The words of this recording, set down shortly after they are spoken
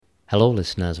Hello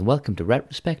listeners and welcome to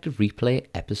Retrospective Replay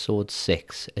Episode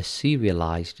 6, a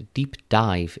serialised deep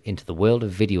dive into the world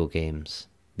of video games.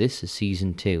 This is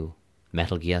Season 2,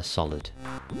 Metal Gear Solid.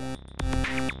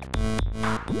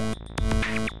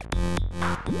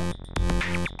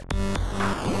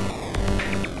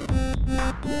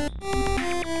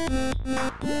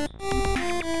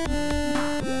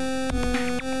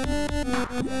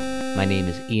 My name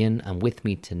is Ian and with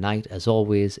me tonight as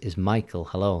always is Michael.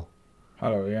 Hello.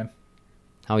 Hello, Ian.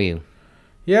 How are you?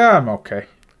 Yeah, I'm okay.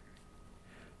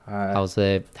 How's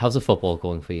the football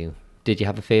going for you? Did you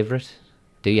have a favourite?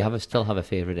 Do you still have a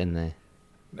favourite in there?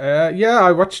 Yeah,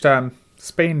 I watched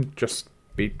Spain just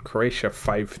beat Croatia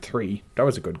 5-3. That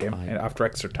was a good game after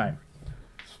extra time.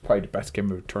 It's probably the best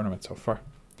game of the tournament so far.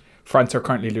 France are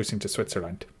currently losing to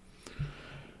Switzerland.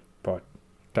 But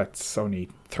that's only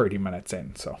 30 minutes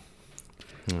in, so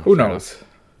who knows?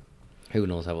 Who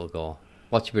knows how it'll go?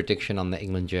 What's your prediction on the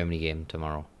England-Germany game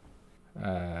tomorrow?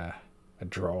 A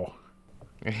draw.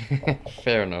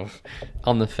 Fair enough.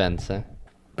 On the fence, eh?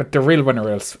 But the real winner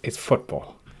is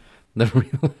football. The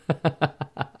real...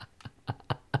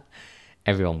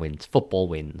 Everyone wins. Football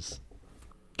wins.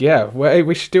 Yeah, well,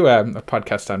 we should do a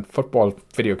podcast on football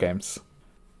video games.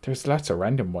 There's lots of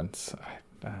random ones.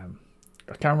 I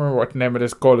can't remember what the name of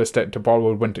this goal is. That the ball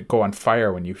will go on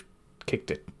fire when you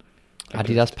kicked it.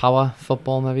 Adidas Power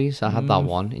football, maybe. So I had that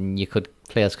one, and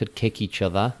players could kick each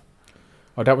other.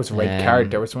 Oh, that was red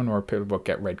card. There was one where people would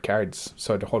get red cards.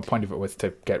 So the whole point of it was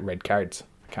to get red cards.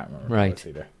 I can't remember. Right.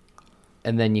 Either.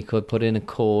 And then you could put in a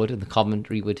code, and the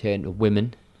commentary would turn to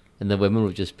women, and the women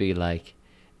would just be like,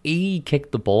 "E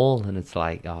kick the ball," and it's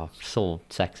like, oh, so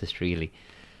sexist, really.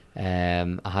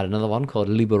 I had another one called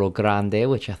Libero Grande,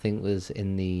 which I think was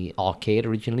in the arcade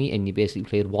originally, and you basically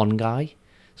played one guy.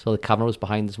 So the camera was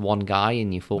behind this one guy,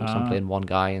 and you focused on playing one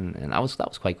guy, and that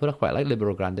was quite good. I quite like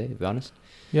Libero Grande, to be honest.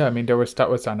 Yeah, I mean that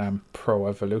was on Pro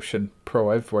Evolution Pro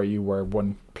Ev, where you were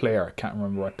one player. I can't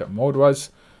remember what that mode was,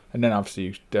 and then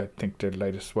obviously I think the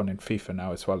latest one in FIFA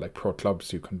now as well, like Pro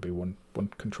Clubs, you can be one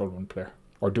player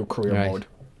or do career mode.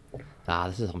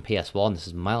 This is on PS1. This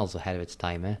is miles ahead of its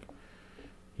time, eh?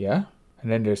 Yeah, and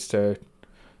then there's the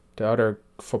other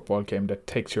football game that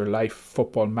takes your life,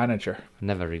 Football Manager. I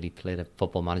never really played a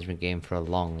football management game for a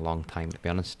long time, to be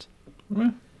honest.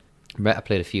 Mm. I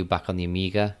played a few back on the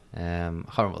Amiga. I can't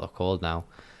remember what they're called now.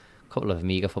 A couple of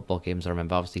Amiga football games I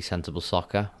remember. Obviously, Sensible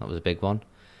Soccer, that was a big one.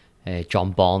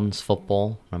 John Bonds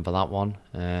football, remember that one.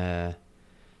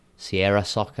 Sierra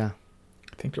Soccer.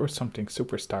 I think there was something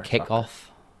Superstar Kickoff.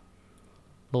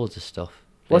 Loads of stuff.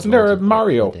 Wasn't there a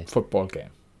Mario football game?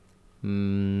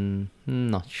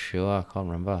 Not sure. I can't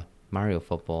remember. Mario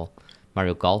football,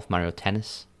 Mario Golf, Mario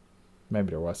Tennis.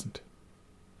 Maybe there wasn't.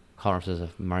 Can't remember if there's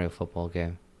a Mario football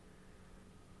game.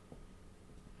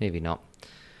 Maybe not.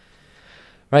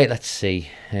 Right, let's see.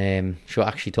 Should I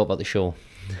actually talk about the show?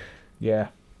 Yeah.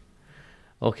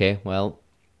 Okay, well,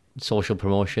 social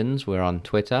promotions. We're on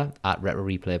Twitter at Retro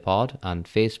Replay Pod and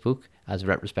Facebook as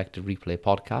Retrospective Replay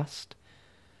Podcast.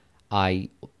 I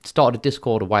started a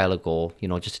Discord a while ago,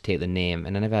 just to take the name,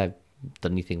 and I never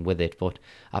done anything with it, but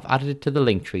I've added it to the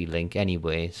Linktree link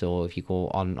anyway, so if you go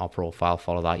on our profile,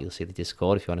 follow that, you'll see the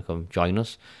Discord if you want to come join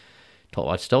us, talk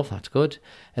about stuff, that's good.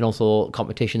 And also,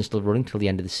 competition's still running till the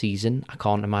end of the season. I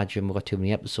can't imagine we've got too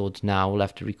many episodes now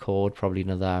left to record, probably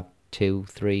another 2,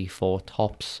 3, 4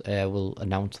 tops. We'll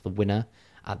announce the winner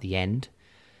at the end.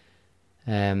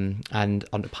 And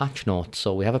on the patch notes,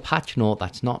 so we have a patch note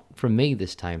that's not from me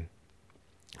this time.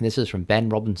 This is from Ben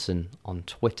Robinson on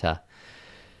Twitter.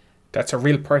 That's a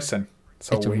real person.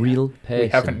 So it's a real person. We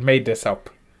haven't made this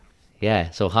up. Yeah,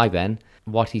 so hi Ben.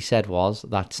 What he said was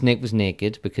that Snake was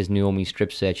naked because Naomi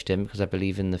strip searched him, because I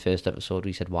believe in the first episode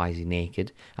we said, why is he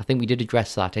naked? I think we did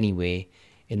address that anyway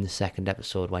in the second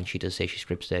episode when she does say she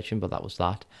strip searched him, but that was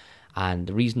that. And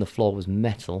the reason the floor was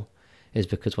metal is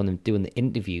because when they're doing the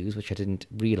interviews, which I didn't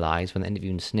realise, when they're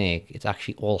interviewing Snake, it's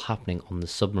actually all happening on the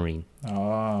submarine.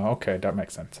 Oh, okay, that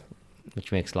makes sense.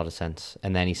 Which makes a lot of sense.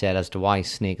 And then he said, as to why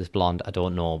Snake is blonde, I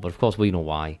don't know. But of course we know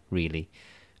why, really.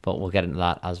 But we'll get into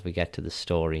that as we get to the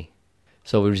story.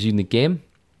 So we resume the game.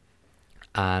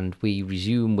 And we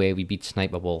resume where we beat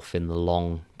Sniper Wolf in the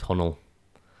long tunnel.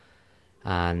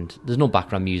 And there's no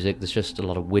background music. There's just a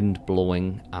lot of wind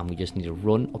blowing. And we just need to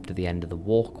run up to the end of the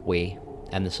walkway.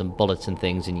 And there's some bullets and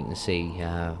things, and you can see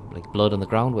like blood on the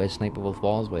ground where Sniper Wolf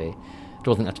was. I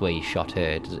don't think that's where you shot her.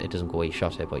 It doesn't go where you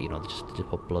shot her, but they just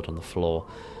put blood on the floor.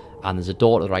 And there's a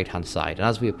door to the right hand side. And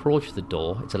as we approach the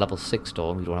door, it's a level 6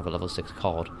 door, and we don't have a level 6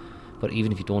 card. But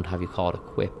even if you don't have your card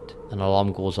equipped, an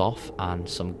alarm goes off, and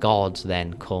some guards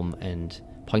then come and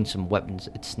points some weapons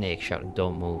at Snake, shouting,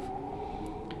 "Don't move."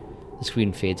 The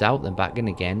screen fades out, then back in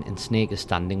again, and Snake is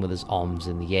standing with his arms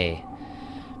in the air.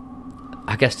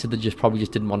 I guess they probably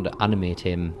just didn't want to animate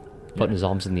him putting his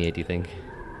arms in the air, do you think?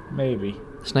 Maybe.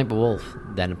 Sniper Wolf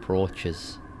then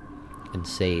approaches and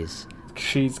says...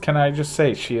 Can I just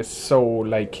say, she is so,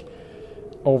 like,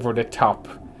 over the top,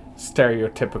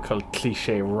 stereotypical,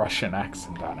 cliche Russian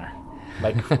accent on her.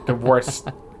 Like, the worst...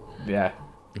 Yeah.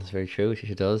 That's very true,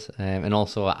 she does. And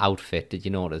also her outfit, did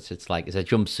you notice? It's a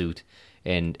jumpsuit,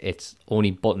 and it's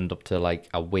only buttoned up to like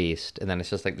a waist, and then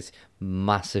it's just like this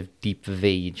massive deep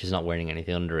V, and she's not wearing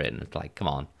anything under it, and it's like, come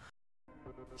on.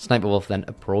 Sniper Wolf then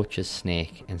approaches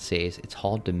Snake and says it's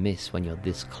hard to miss when you're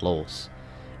this close,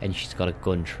 and she's got a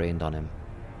gun trained on him.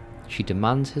 She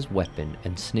demands his weapon,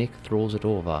 and Snake throws it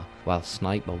over, while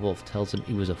Sniper Wolf tells him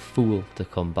he was a fool to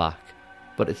come back.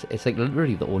 But it's like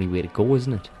literally the only way to go,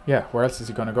 isn't it? Yeah, where else is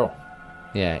he going to go?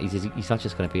 Yeah, he's not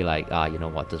just going to be like, you know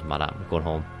what, doesn't matter, I'm going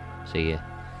home. See ya.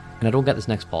 And I don't get this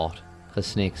next part, because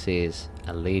Snake says,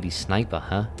 a lady sniper,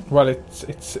 huh? Well,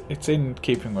 it's in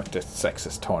keeping with the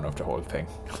sexist tone of the whole thing.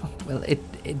 Well,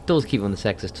 it does keep on the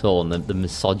sexist tone, the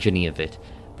misogyny of it.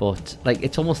 But, like,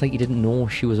 it's almost like you didn't know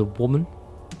she was a woman.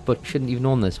 But shouldn't you've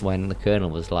known this when the Colonel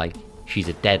was like, she's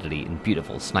a deadly and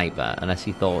beautiful sniper, unless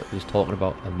he thought he was talking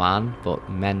about a man, but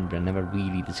men are never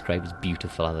really described as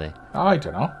beautiful, are they? I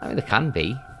don't know. I mean, they can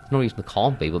be. There's no reason they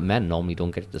can't be, but men normally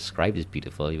don't get described as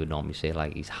beautiful. You would normally say,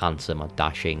 like, he's handsome or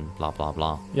dashing, blah, blah,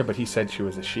 blah. Yeah, but he said she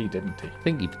was a she, didn't he? I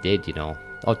think he did, you know.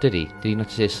 Or did he? Did he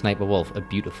not say Sniper Wolf, a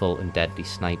beautiful and deadly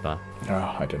sniper?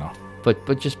 Oh, I don't know.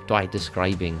 But just by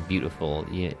describing beautiful,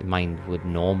 your mind would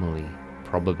normally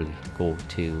probably go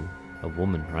to a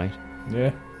woman, right?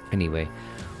 Yeah. Anyway,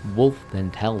 Wolf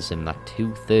then tells him that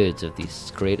 2/3 of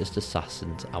these greatest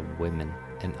assassins are women,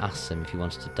 and asks him if he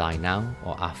wants to die now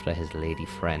or after his lady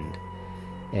friend.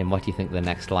 And what do you think the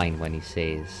next line when he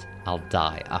says, "I'll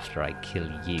die after I kill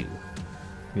you"?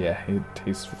 Yeah,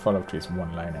 he's full of these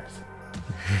one-liners.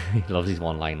 He loves these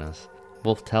one-liners.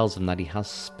 Wolf tells him that he has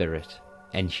spirit,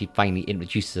 and she finally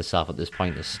introduces herself at this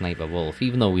point as Sniper Wolf,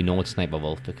 even though we know it's Sniper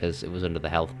Wolf because it was under the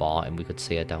health bar and we could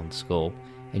see her down scope.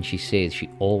 And she says she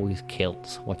always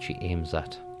kills what she aims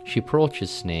at. She approaches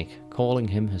Snake, calling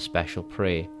him her special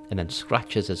prey, and then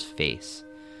scratches his face.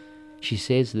 She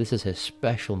says this is her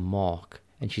special mark,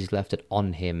 and she's left it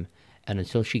on him, and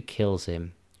until she kills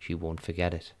him, she won't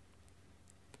forget it.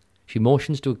 She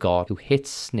motions to a guard who hits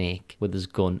Snake with his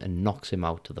gun and knocks him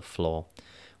out to the floor.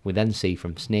 We then see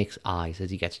from Snake's eyes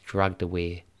as he gets dragged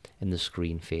away, and the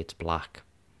screen fades black.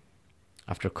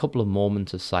 After a couple of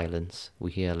moments of silence,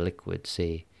 we hear Liquid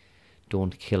say,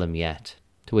 "Don't kill him yet,"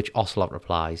 to which Ocelot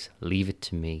replies, "Leave it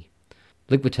to me."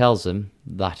 Liquid tells him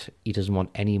that he doesn't want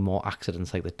any more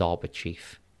accidents like the Darba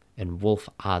chief, and Wolf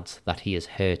adds that he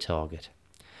is her target.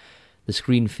 The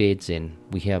screen fades in.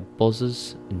 We hear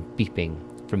buzzes and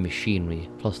beeping from machinery,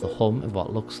 plus the hum of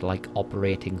what looks like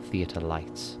operating theatre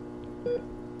lights.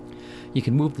 You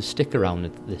can move the stick around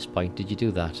at this point. Did you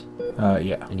do that?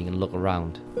 Yeah. And you can look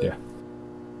around. Yeah.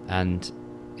 And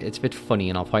it's a bit funny,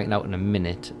 and I'll point it out in a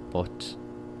minute, but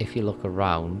if you look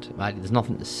around, there's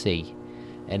nothing to see.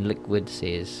 And Liquid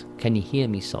says, "Can you hear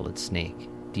me, Solid Snake?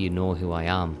 Do you know who I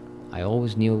am? I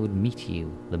always knew I would meet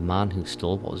you, the man who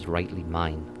stole what was rightly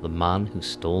mine, the man who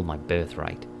stole my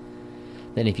birthright."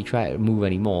 Then if you try to move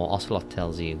any more, Ocelot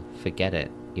tells you, "Forget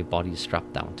it, your body is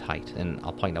strapped down tight," and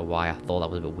I'll point out why I thought that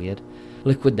was a bit weird.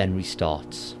 Liquid then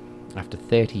restarts. After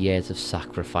 30 years of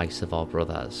sacrifice of our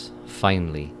brothers,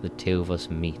 finally the two of us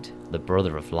meet, the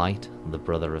brother of light and the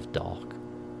brother of dark.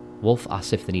 Wolf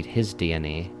asks if they need his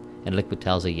DNA, and Liquid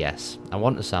tells her yes, I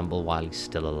want a sample while he's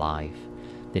still alive.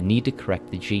 They need to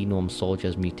correct the Genome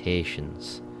Soldier's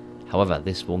mutations. However,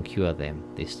 this won't cure them,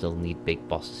 they still need Big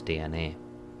Boss's DNA.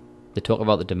 They talk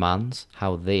about the demands,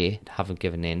 how they haven't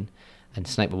given in, and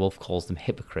Sniper Wolf calls them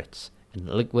hypocrites, and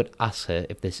Liquid asks her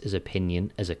if this is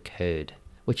opinion as a Kurd.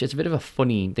 Which is a bit of a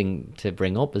funny thing to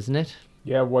bring up, isn't it?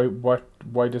 Yeah,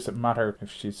 why does it matter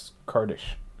if she's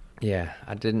Kurdish? Yeah,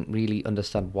 I didn't really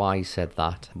understand why he said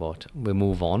that, but we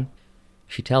move on.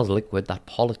 She tells Liquid that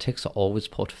politics are always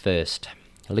put first.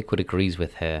 Liquid agrees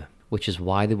with her, which is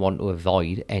why they want to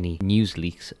avoid any news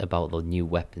leaks about the new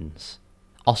weapons.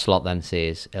 Ocelot then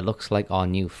says, "It looks like our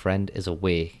new friend is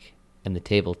awake," and the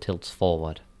table tilts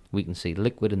forward. We can see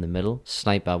Liquid in the middle,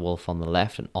 Sniper Wolf on the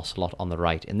left, and Ocelot on the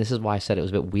right. And this is why I said it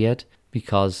was a bit weird,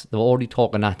 because they were already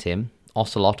talking at him.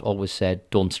 Ocelot always said,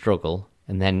 "Don't struggle."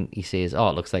 And then he says, "Oh,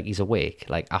 it looks like he's awake,"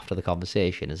 like after the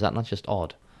conversation. Is that not just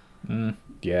odd?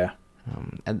 Yeah.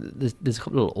 And there's a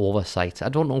couple of oversights. I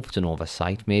don't know if it's an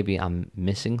oversight. Maybe I'm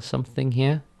missing something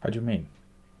here. How do you mean?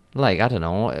 Like, I don't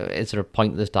know, is there a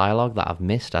point in this dialogue that I've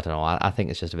missed? I don't know, I think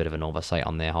it's just a bit of an oversight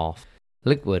on their half.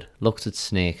 Liquid looks at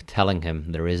Snake, telling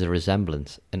him there is a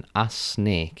resemblance, and asks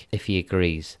Snake if he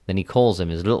agrees. Then he calls him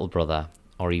his little brother,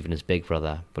 or even his big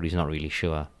brother, but he's not really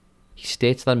sure. He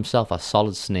states that himself and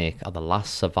Solid Snake are the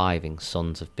last surviving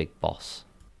sons of Big Boss.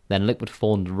 Then Liquid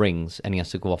phone rings, and he has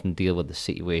to go off and deal with the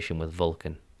situation with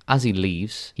Vulcan. As he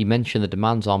leaves, he mentioned the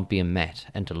demands aren't being met,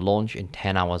 and to launch in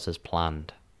 10 hours as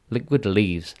planned. Liquid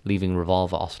leaves, leaving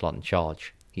Revolver Ocelot in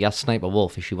charge. He asks Sniper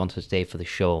Wolf if she wants to stay for the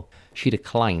show. She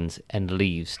declines and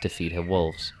leaves to feed her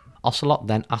wolves. Ocelot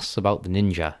then asks about the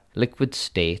ninja. Liquid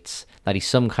states that he's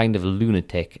some kind of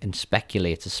lunatic and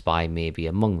speculates a spy may be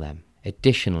among them.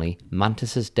 Additionally,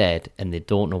 Mantis is dead and they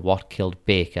don't know what killed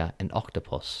Baker and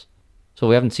Octopus. So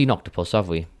we haven't seen Octopus, have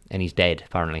we? And he's dead,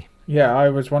 apparently. Yeah, I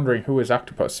was wondering who is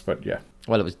Octopus, but yeah.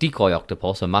 Well, it was Decoy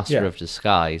Octopus, a master of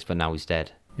disguise, but now he's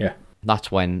dead. Yeah.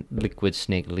 That's when Liquid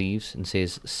Snake leaves and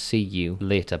says, "See you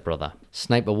later, brother."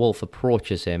 Sniper Wolf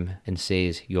approaches him and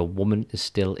says, "Your woman is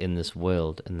still in this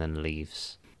world," and then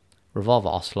leaves. Revolver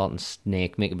Ocelot and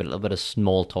Snake make a little bit of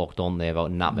small talk, don't they, about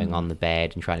napping on the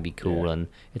bed and trying to be cool, and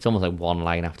it's almost like one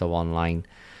line after one line.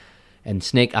 And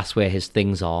Snake asks where his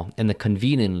things are, and they're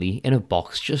conveniently in a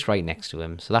box just right next to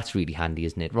him, so that's really handy,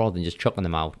 isn't it? Rather than just chucking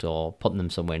them out or putting them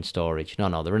somewhere in storage.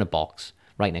 No, they're in a box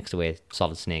right next to where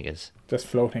Solid Snake is. Just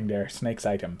floating there, Snake's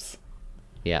items.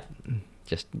 Yeah,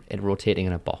 just rotating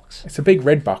in a box. It's a big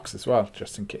red box as well,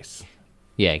 just in case.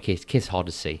 Yeah, in case it's hard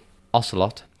to see.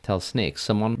 Ocelot tells Snake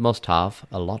someone must have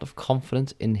a lot of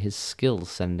confidence in his skills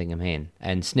sending him in,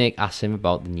 and Snake asks him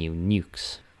about the new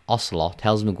nukes. Ocelot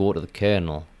tells him to go to the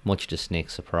Colonel, much to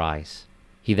Snake's surprise.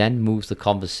 He then moves the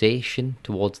conversation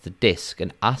towards the disc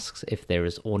and asks if there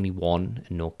is only one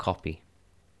and no copy.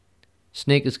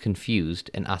 Snake is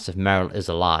confused and asks if Meryl is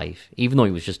alive, even though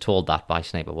he was just told that by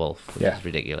Sniper Wolf, which is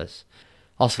ridiculous.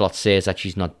 Ocelot says that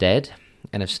she's not dead,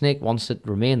 and if Snake wants it to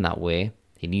remain that way,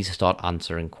 he needs to start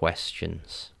answering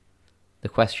questions. The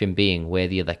question being where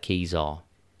the other keys are.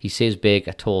 He says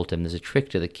Baker told him there's a trick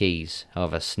to the keys,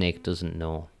 however Snake doesn't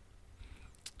know.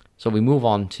 So we move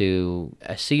on to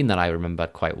a scene that I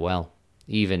remembered quite well.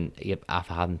 Even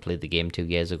after I hadn't played the game 2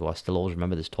 years ago, I still always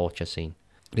remember this torture scene.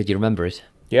 Did you remember it?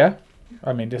 Yeah.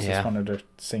 I mean, this is one of the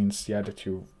scenes, that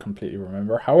you completely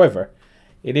remember. However,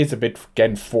 it is a bit,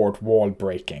 again, fourth wall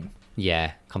breaking.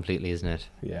 Yeah, completely, isn't it?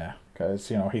 Yeah,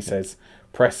 because, he says,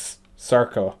 press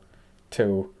circle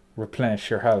to replenish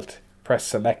your health. Press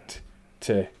select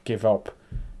to give up.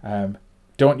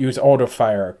 Don't use auto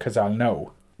fire, because I'll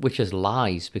know. Which is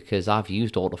lies, because I've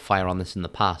used auto fire on this in the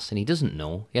past, and he doesn't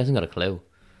know. He hasn't got a clue.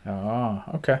 Oh,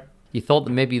 okay. You thought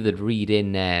that maybe they'd read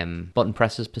in button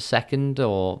presses per second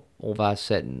or over a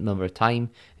certain number of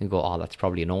time and go, oh, that's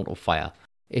probably an auto fire.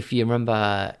 If you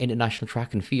remember International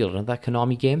Track and Field, another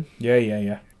Konami game?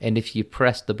 Yeah. And if you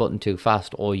pressed the button too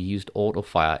fast or you used auto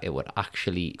fire, it would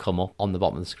actually come up on the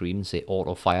bottom of the screen and say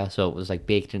auto fire. So it was like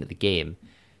baked into the game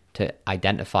to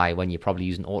identify when you're probably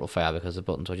using auto fire because the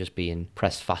buttons are just being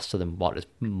pressed faster than what is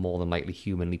more than likely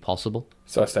humanly possible.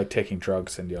 So it's like taking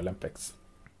drugs in the Olympics.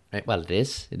 Right, well, it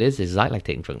is. It is exactly like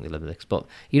taking drugs in the Olympics, but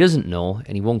he doesn't know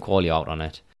and he won't call you out on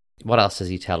it. What else does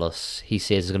he tell us? He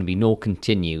says there's going to be no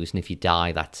continues, and if you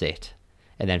die, that's it.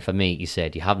 And then for me, he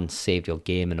said, you haven't saved your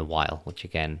game in a while, which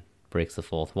again breaks the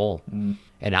fourth wall. And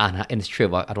it's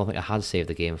true, I don't think I had saved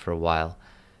the game for a while.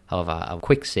 However, I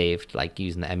quick saved, like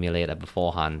using the emulator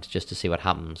beforehand, just to see what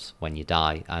happens when you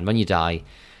die. And when you die,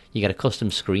 you get a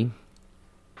custom screen,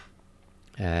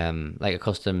 like a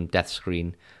custom death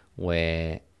screen,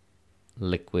 where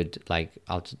Liquid, like,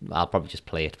 I'll probably just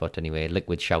play it, but anyway,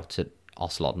 Liquid shouts at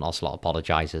Ocelot, and Ocelot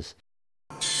apologizes.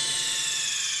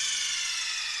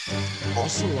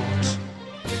 Ocelot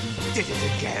did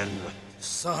it again.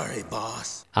 Sorry,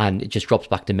 boss. And it just drops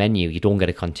back to menu. You don't get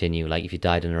to continue, like if you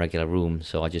died in a regular room.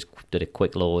 So I just did a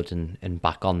quick load and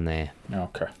back on there.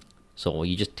 Okay. So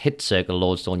you just hit circle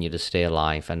loads, don't you, to stay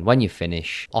alive. And when you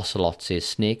finish, Ocelot says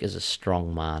Snake is a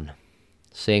strong man,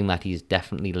 saying that he's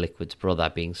definitely Liquid's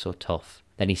brother, being so tough.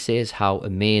 Then he says how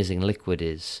amazing Liquid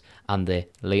is, and the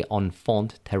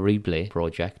L'Enfant Terrible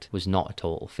project was not a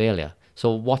total failure.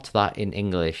 So what's that in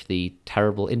English? The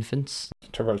terrible infants?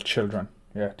 Terrible children.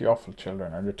 Yeah, the awful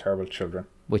children and the terrible children.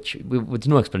 Which, with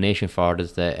no explanation for it,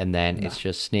 is there? And then it's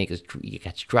just Snake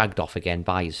gets dragged off again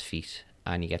by his feet,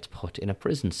 and he gets put in a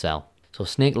prison cell. So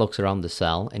Snake looks around the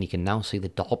cell, and he can now see the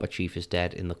DARPA chief is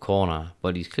dead in the corner,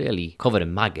 but he's clearly covered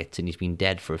in maggots, and he's been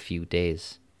dead for a few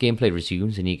days. Gameplay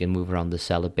resumes, and he can move around the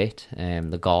cell a bit.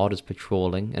 The guard is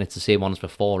patrolling, and it's the same one as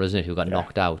before, isn't it, who got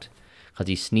knocked out. because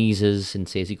he sneezes and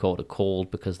says he caught a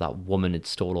cold because that woman had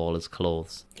stole all his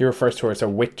clothes. He refers to her as a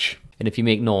witch. And if you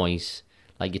make noise,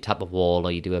 like you tap a wall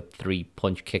or you do a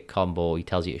 3-punch kick combo, he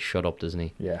tells you to shut up, doesn't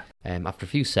he? Yeah. After a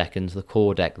few seconds, the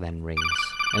codec then rings.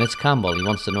 And it's Campbell. He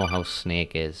wants to know how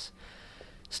Snake is.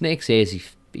 Snake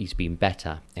says he's been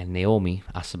better, and Naomi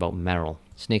asks about Meryl.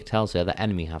 Snake tells her the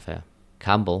enemy have her.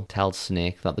 Campbell tells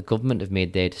Snake that the government have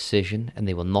made their decision and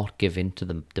they will not give in to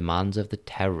the demands of the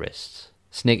terrorists.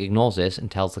 Snake ignores this and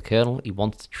tells the Colonel he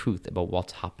wants the truth about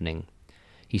what's happening.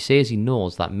 He says he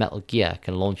knows that Metal Gear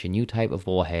can launch a new type of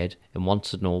warhead and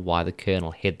wants to know why the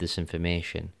Colonel hid this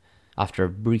information. After a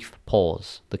brief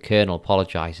pause, the Colonel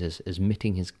apologizes,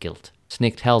 admitting his guilt.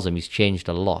 Snake tells him he's changed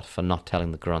a lot for not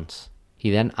telling the grunts. He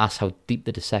then asks how deep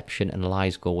the deception and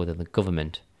lies go within the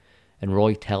government, and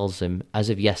Roy tells him, as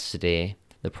of yesterday,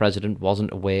 the president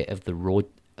wasn't aware of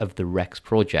the Rex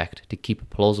project to keep a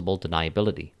plausible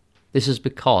deniability. This is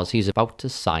because he's about to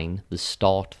sign the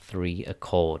START 3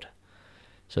 Accord.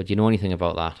 So do you know anything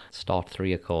about that? START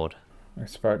 3 Accord.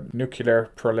 It's about nuclear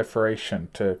proliferation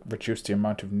to reduce the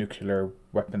amount of nuclear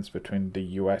weapons between the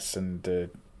US and the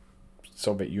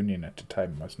Soviet Union at the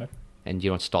time, wasn't it? And do you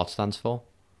know what START stands for?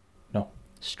 No.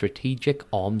 Strategic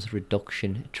Arms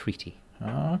Reduction Treaty.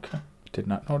 Oh, okay. Did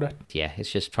not know that. Yeah,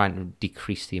 it's just trying to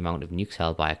decrease the amount of nukes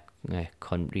held by a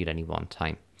country at any one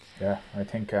time. Yeah, I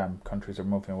think countries are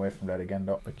moving away from that again,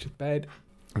 though, which is bad.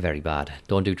 Very bad.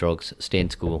 Don't do drugs. Stay in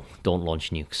school. Don't launch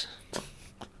nukes.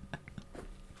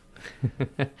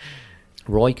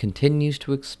 Roy continues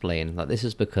to explain that this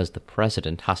is because the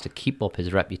president has to keep up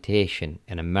his reputation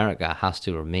and America has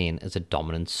to remain as a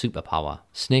dominant superpower.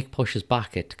 Snake pushes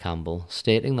back at Campbell,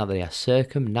 stating that they are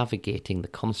circumnavigating the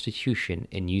Constitution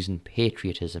and using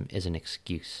patriotism as an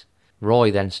excuse. Roy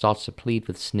then starts to plead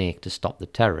with Snake to stop the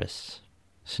terrorists.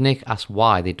 Snake asks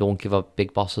why they don't give up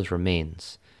Big Boss's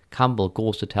remains. Campbell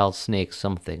goes to tell Snake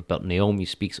something, but Naomi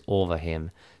speaks over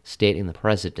him, stating the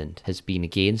president has been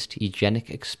against eugenic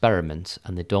experiments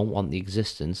and they don't want the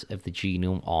existence of the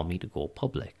Genome Army to go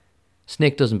public.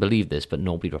 Snake doesn't believe this, but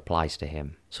nobody replies to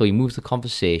him. So he moves the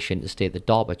conversation to state the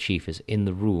DARPA chief is in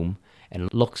the room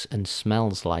and looks and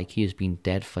smells like he has been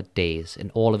dead for days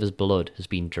and all of his blood has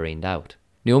been drained out.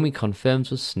 Naomi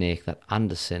confirms with Snake that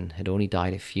Anderson had only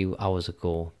died a few hours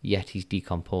ago, yet he's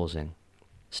decomposing.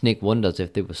 Snake wonders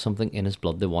if there was something in his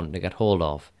blood they wanted to get hold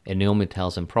of, and Naomi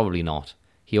tells him probably not.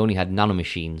 He only had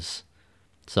nanomachines,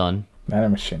 son.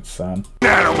 Nanomachines, son.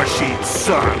 Nanomachines,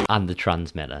 son! And the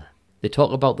transmitter. They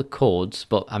talk about the codes,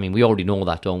 but I mean, we already know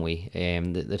that, don't we?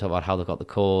 They talk about how they got the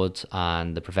codes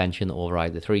and the prevention that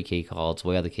override the 3 key cards,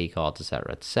 where the key cards,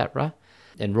 etc., etc.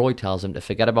 And Roy tells him to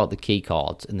forget about the key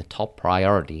cards, and the top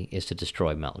priority is to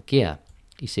destroy Metal Gear.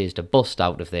 He says to bust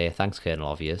out of there, thanks Colonel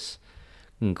Obvious,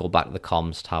 and go back to the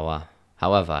comms tower.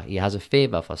 However, he has a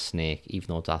favour for Snake, even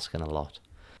though it's asking a lot.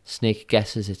 Snake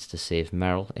guesses it's to save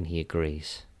Meryl, and he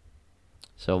agrees.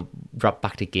 So, drop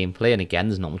back to gameplay, and again,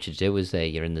 there's not much to do, is there?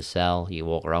 You're in the cell, you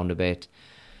walk around a bit,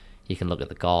 you can look at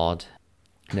the guard,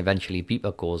 and eventually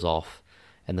beeper goes off,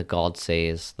 and the guard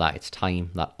says that it's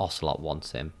time that Ocelot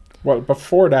wants him. Well,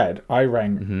 before that, I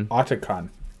rang Otacon.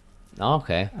 Oh,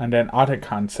 okay. And then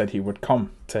Otacon said he would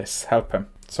come to help him.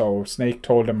 So Snake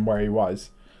told him where he was,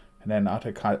 and then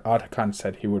Otacon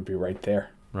said he would be right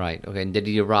there. Right, okay. And did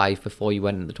he arrive before you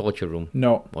went into the torture room?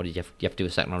 No. Or did you have to do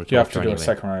a second round of torture? You have to do anyway? a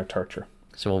second round of torture.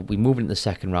 So we move into the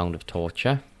second round of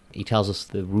torture. He tells us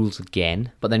the rules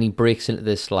again, but then he breaks into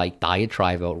this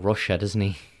diatribe about Russia, doesn't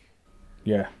he?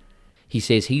 Yeah. He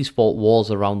says he's fought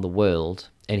wars around the world,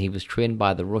 and he was trained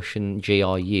by the Russian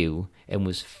GRU and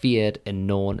was feared and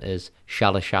known as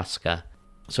Shalashaska.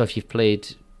 So if you've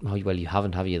played... Oh, well, you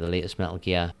haven't, have you, the latest Metal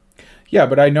Gear? Yeah,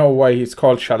 but I know why he's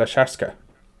called Shalashaska.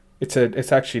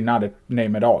 It's actually not a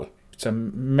name at all. It's a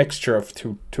mixture of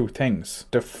two things.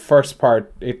 The first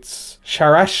part, it's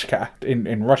Sharashka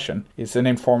in Russian, is an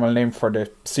informal name for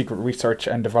the secret research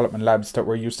and development labs that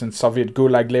were used in Soviet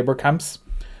Gulag labor camps.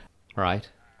 Right.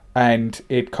 And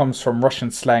it comes from Russian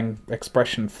slang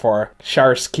expression for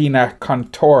Sharskina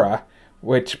Kontora,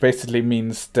 which basically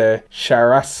means the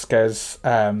Sharaska's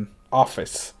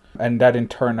office. And that in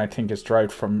turn, I think, is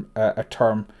derived from a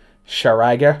term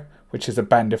Sharaga, which is a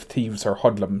band of thieves or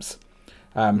hoodlums.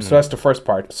 So that's the first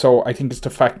part. So I think it's the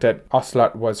fact that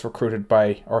Ocelot was recruited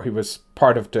by, or he was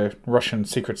part of the Russian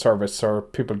Secret Service, or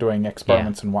people doing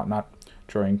experiments and whatnot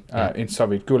during in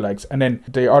Soviet gulags. And then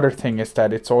the other thing is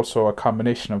that it's also a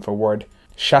combination of a word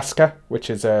Shaska, which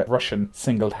is a Russian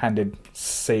single-handed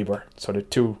saber. So the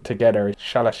two together is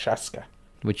Shalashaska.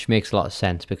 Which makes a lot of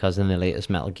sense, because in the latest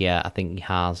Metal Gear, I think he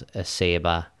has a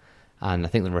saber, and I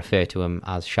think they refer to him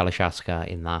as Shalashaska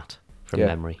in that, from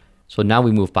memory. So now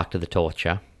we move back to the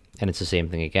torture, and it's the same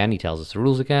thing again. He tells us the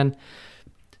rules again.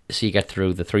 So you get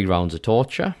through the 3 rounds of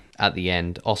torture. At the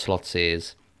end, Ocelot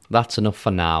says, "That's enough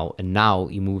for now," and now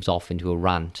he moves off into a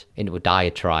rant, into a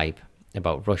diatribe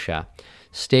about Russia,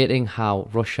 stating how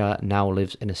Russia now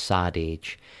lives in a sad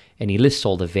age. And he lists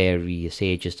all the various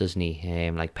ages, doesn't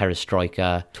he? Like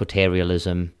perestroika,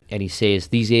 totalitarianism. And he says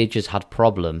these ages had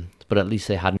problems, but at least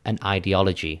they had an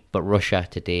ideology. But Russia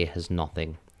today has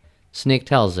nothing. Snake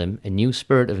tells him a new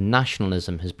spirit of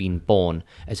nationalism has been born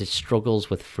as it struggles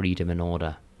with freedom and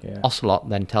order. Yeah. Ocelot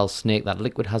then tells Snake that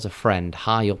Liquid has a friend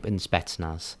high up in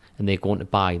Spetsnaz, and they're going to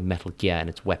buy Metal Gear and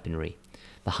its weaponry.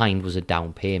 The hind was a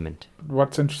down payment.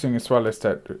 What's interesting as well is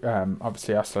that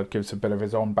obviously Ocelot gives a bit of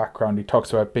his own background. He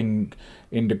talks about being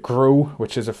in the GRU,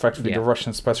 which is effectively the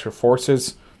Russian Special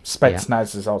Forces.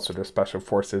 Spetsnaz is also the Special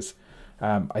Forces.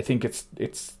 I think it's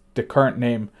the current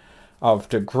name of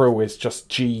the GRU is just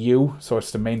GU, so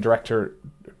it's the main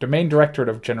directorate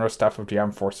of General Staff of the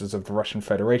Armed Forces of the Russian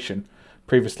Federation.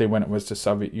 Previously, when it was the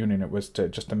Soviet Union, it was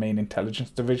just the main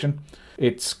intelligence division.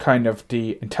 It's kind of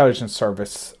the intelligence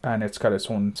service, and it's got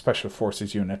its own special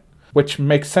forces unit, which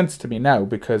makes sense to me now,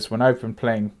 because when I've been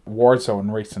playing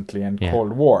Warzone recently and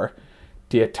Cold War,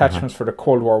 the attachments for the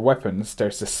Cold War weapons,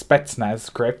 there's the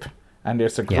Spetsnaz grip and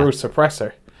there's a GRU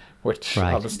suppressor, which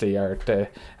obviously are the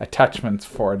attachments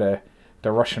for the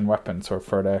Russian weapons or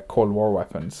for the Cold War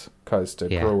weapons, because the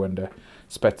GRU and the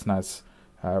Spetsnaz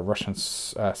Russian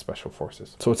special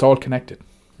forces. So it's all connected.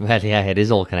 Well, yeah, it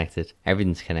is all connected.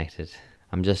 Everything's connected.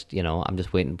 I'm just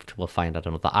waiting till we'll find, I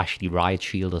don't know, the Ashley Riot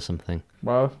shield or something.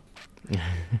 Well,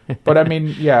 but I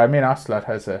mean,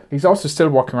 Ocelot he's also still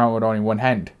walking around with only one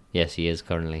hand. Yes, he is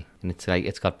currently. And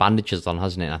it's got bandages on,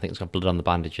 hasn't it? I think it's got blood on the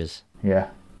bandages. Yeah.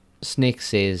 Snake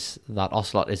says that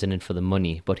Ocelot isn't in it for the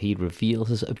money, but he reveals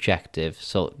his objective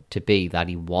to be that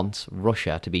he wants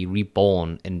Russia to be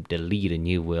reborn and to lead a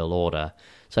new world order.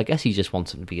 So I guess he just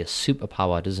wants it to be a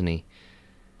superpower, doesn't he?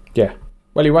 Yeah.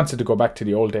 Well, he wants it to go back to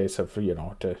the old days of,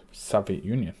 the Soviet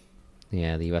Union.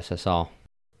 Yeah, the USSR.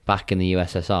 Back in the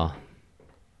USSR.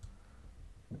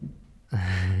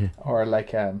 Or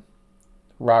like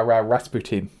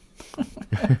Rasputin.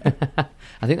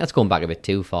 I think that's going back a bit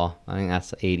too far. I think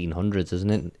that's 1800s, isn't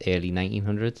it? Early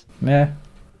 1900s. Yeah.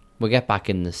 We get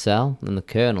back in the cell, and the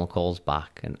Colonel calls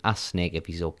back and asks Snake if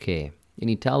he's okay.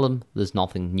 And he tells him there's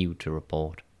nothing new to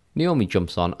report. Naomi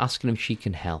jumps on, asking if she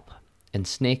can help. And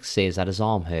Snake says that his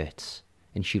arm hurts.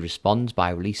 And she responds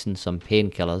by releasing some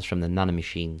painkillers from the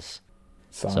nanomachines.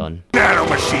 Son.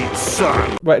 Nanomachines,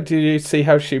 son! What, did you see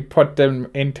how she put them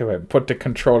into him? Put the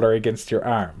controller against your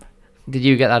arm. Did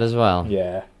you get that as well?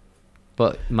 Yeah.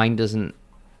 But mine doesn't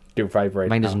vibrate.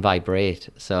 Mine doesn't vibrate,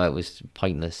 so it was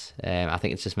pointless. I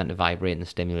think it's just meant to vibrate and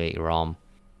stimulate your arm.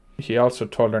 He also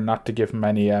told her not to give him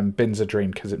any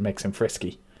Benzedrine because it makes him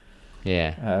frisky.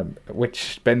 Yeah.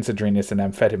 Which Benzedrine is an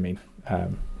amphetamine.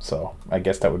 So I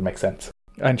guess that would make sense.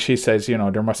 And she says,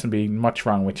 there mustn't be much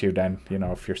wrong with you then,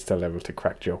 if you're still able to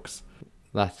crack jokes.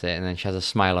 That's it. And then she has a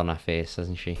smile on her face,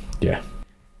 doesn't she? Yeah.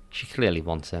 She clearly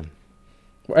wants him.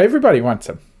 Well, everybody wants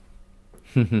him.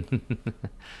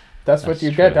 That's what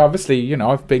you get. Obviously,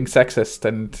 being sexist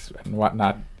and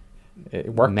whatnot.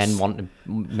 It works. Men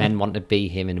want to be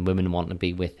him and women want to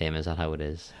be with him. Is that how it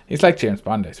is? He's like James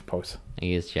Bond, I suppose.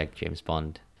 He is James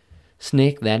Bond.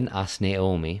 Snake then asks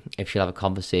Naomi if she'll have a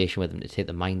conversation with him to take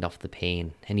the mind off the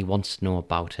pain, and he wants to know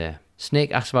about her.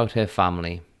 Snake asks about her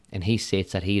family, and he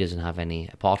states that he doesn't have any,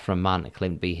 apart from a man that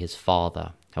claimed to be his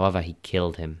father. However, he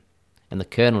killed him. And the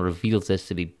Colonel reveals this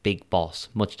to be Big Boss,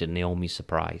 much to Naomi's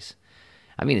surprise.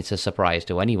 I mean, it's a surprise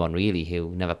to anyone, really,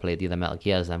 who never played the other Metal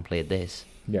Gears and played this.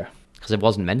 Yeah. Because it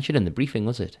wasn't mentioned in the briefing,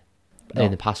 was it? No.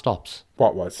 In the past ops.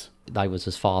 What was? That was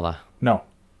his father. No.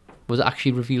 Was it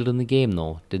actually revealed in the game,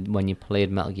 though? When you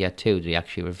played Metal Gear 2, did he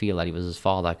actually reveal that he was his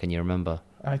father? Can you remember?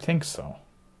 I think so.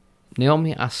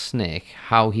 Naomi asks Snake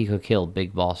how he could kill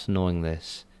Big Boss knowing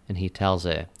this, and he tells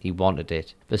her he wanted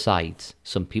it. Besides,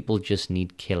 some people just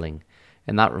need killing.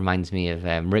 And that reminds me of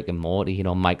Rick and Morty,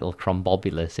 Michael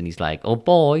Crombobulus, and he's like, oh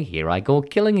boy, here I go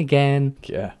killing again.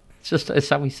 Yeah. It's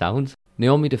how he sounds.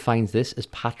 Naomi defines this as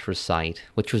patricide,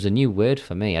 which was a new word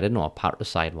for me. I didn't know what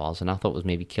patricide was, and I thought it was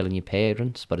maybe killing your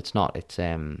parents, but it's not.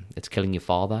 It's killing your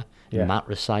father. Yeah.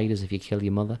 Matricide is if you kill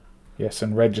your mother. Yes,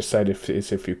 and regicide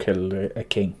is if you kill a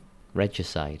king.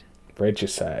 Regicide.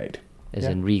 Regicide. As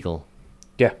in regal.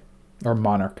 Yeah. Or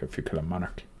monarch, if you kill a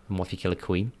monarch. And what if you kill a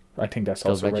queen? I think that's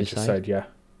Still also regicide? regicide, yeah.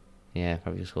 Yeah,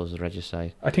 probably just goes as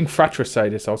regicide. I think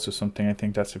fratricide is also something. I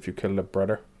think that's if you kill a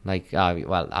brother. Like,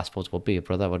 well, I suppose it would be a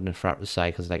brother, wouldn't it?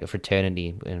 Fratricide, because like a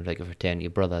fraternity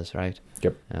of brothers, right?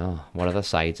 Yep. Oh, what other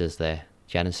sides is there?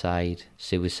 genocide,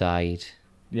 suicide,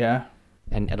 Yeah.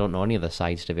 and I don't know any other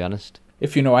sides, to be honest.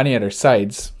 If you know any other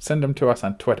sides, send them to us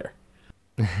on Twitter.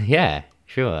 Yeah,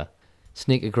 sure.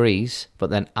 Snake agrees, but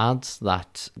then adds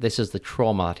that this is the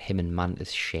trauma that him and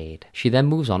Mantis shared. She then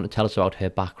moves on to tell us about her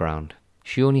background.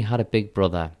 She only had a big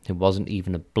brother who wasn't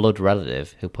even a blood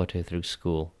relative who put her through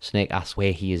school. Snake asks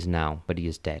where he is now, but he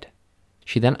is dead.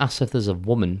 She then asks if there's a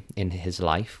woman in his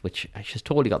life, which she's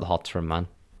totally got the hots for a man.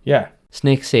 Yeah.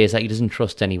 Snake says that he doesn't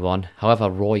trust anyone. However,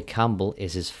 Roy Campbell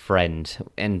is his friend.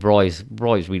 And Roy's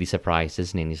really surprised,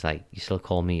 isn't he? And he's like, you still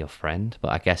call me your friend?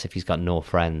 But I guess if he's got no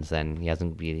friends, then he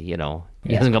hasn't really, he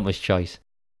hasn't got much choice.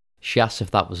 She asks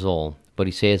if that was all, but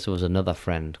he says there was another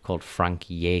friend called Frank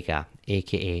Yeager,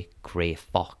 aka Grey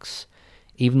Fox.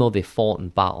 Even though they fought in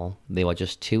battle, they were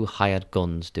just two hired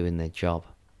guns doing their job.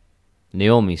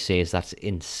 Naomi says that's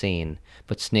insane,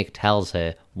 but Snake tells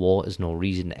her war is no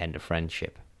reason to end a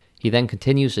friendship. He then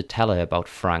continues to tell her about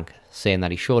Frank, saying that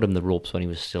he showed him the ropes when he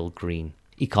was still green.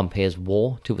 He compares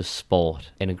war to a sport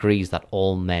and agrees that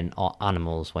all men are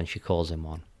animals when she calls him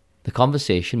one. The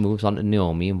conversation moves on to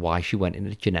Naomi and why she went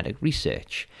into genetic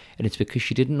research, and it's because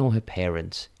she didn't know her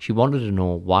parents. She wanted to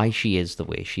know why she is the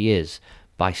way she is.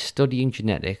 By studying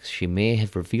genetics, she may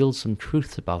have revealed some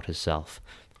truths about herself,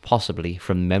 possibly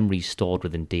from memories stored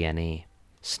within DNA.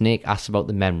 Snake asks about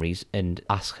the memories and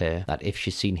asks her that if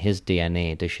she's seen his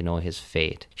DNA, does she know his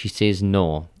fate? She says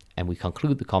no, and we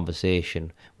conclude the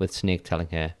conversation with Snake telling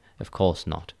her, of course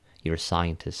not. You're a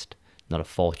scientist, not a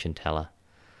fortune teller.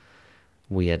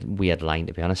 Weird line,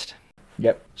 to be honest.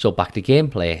 Yep. So back to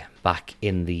gameplay. Back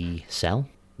in the cell.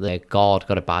 The guard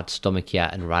got a bad stomach here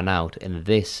and ran out, and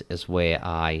this is where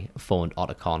I phoned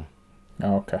Otacon.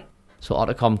 Oh, okay. So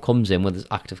Otacon comes in with his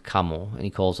active camo, and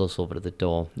he calls us over to the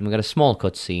door. And we get a small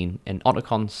cutscene, and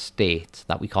Otacon states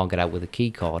that we can't get out with a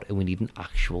key card, and we need an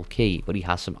actual key, but he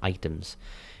has some items.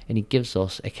 And he gives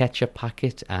us a ketchup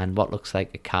packet and what looks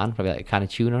like a can, probably like a can of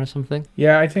tuna or something.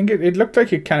 Yeah, I think it looked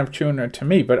like a can of tuna to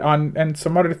me, but and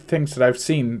some other things that I've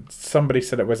seen, somebody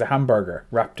said it was a hamburger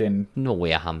wrapped in... No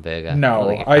way a hamburger. No,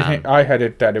 Like I think I had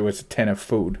it that it was a tin of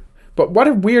food. But what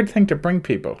a weird thing to bring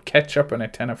people, ketchup and a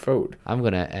tin of food. I'm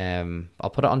going to, I'll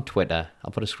put it on Twitter.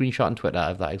 I'll put a screenshot on Twitter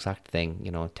of that exact thing.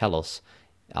 Tell us.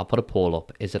 I'll put a poll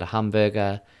up. Is it a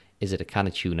hamburger? Is it a can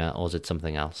of tuna? Or is it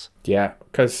something else? Yeah,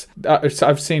 because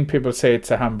I've seen people say it's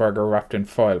a hamburger wrapped in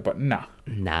foil, but nah.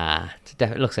 Nah,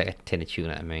 it looks like a tin of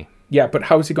tuna to me. Yeah, but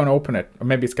how's he going to open it? Or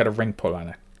maybe it's got a ring pull on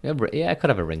it. Yeah, it could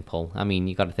have a ring pull. I mean,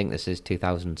 you got to think this is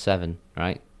 2007,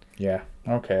 right? Yeah,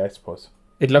 okay, I suppose.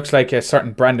 It looks like a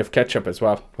certain brand of ketchup as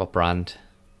well. What brand?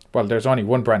 Well, there's only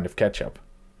one brand of ketchup.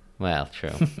 Well,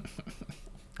 true.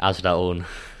 As their own.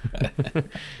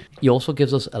 He also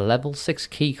gives us a level 6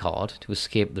 key card to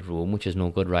escape the room, which is no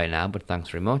good right now, but thanks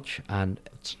very much. And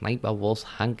Sniper Wolf's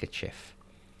handkerchief.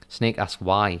 Snake asks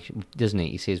why, doesn't he?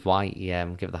 He says why he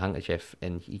give the handkerchief,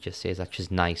 and he just says that's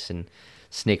just nice. And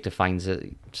Snake defines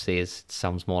it, says it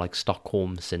sounds more like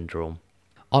Stockholm Syndrome.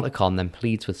 Otacon then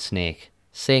pleads with Snake,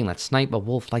 saying that Sniper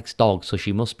Wolf likes dogs, so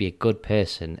she must be a good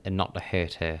person and not to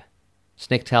hurt her.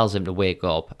 Snake tells him to wake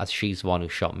up, as she's the one who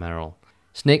shot Meryl.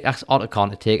 Snake asks Otacon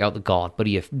to take out the guard, but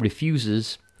he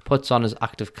refuses, puts on his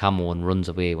active camo and runs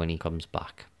away when he comes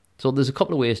back. So there's a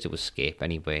couple of ways to escape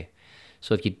anyway.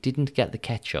 So if you didn't get the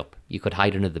ketchup, you could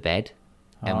hide under the bed.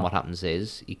 And what happens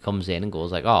is, he comes in and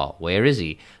goes like, oh, where is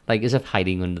he? Like, as if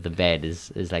hiding under the bed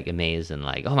is like amazing.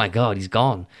 Like, oh my god, he's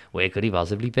gone. Where could he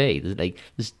possibly be?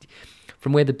 There's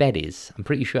from where the bed is, I'm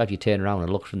pretty sure if you turn around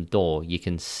and look from the door, you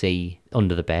can see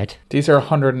under the bed. These are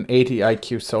 180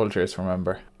 IQ soldiers,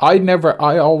 remember? I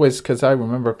always, because I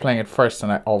remember playing it first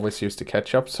and I always used to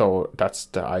catch up. So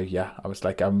I was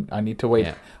like, I need to wait.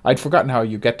 Yeah. I'd forgotten how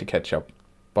you get to catch up.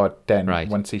 But then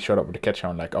once he showed up with the ketchup,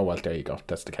 I'm like, oh, well, there you go.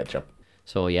 That's the ketchup.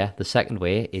 So yeah, the second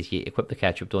way is you equip the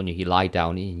ketchup, don't you? You lie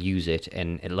down and use it,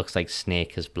 and it looks like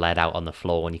Snake has bled out on the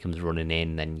floor when he comes running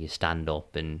in, then you stand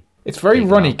up and... It's very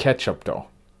runny ketchup, though.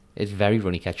 It's very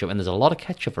runny ketchup, and there's a lot of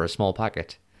ketchup for a small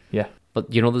packet. Yeah.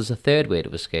 But there's a third way to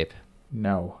escape.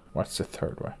 No. What's the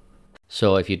third way?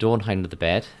 So if you don't hide under the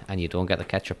bed and you don't get the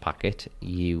ketchup packet,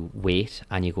 you wait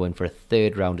and you go in for a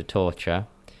third round of torture.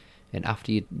 And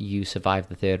after you survive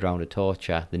the third round of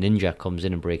torture, the ninja comes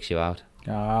in and breaks you out.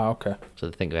 Ah, okay. So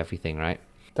they think of everything, right?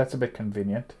 That's a bit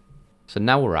convenient. So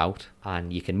now we're out,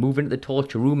 and you can move into the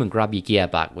torture room and grab your gear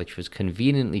back, which was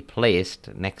conveniently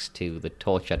placed next to the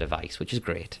torture device, which is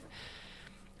great.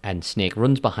 And Snake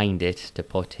runs behind it to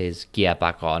put his gear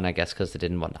back on, I guess because they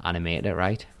didn't want to animate it,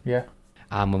 right? Yeah.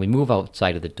 And when we move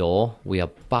outside of the door, we are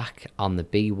back on the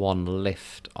B1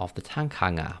 lift of the tank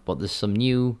hangar, but there's some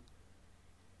new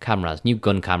cameras, new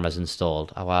gun cameras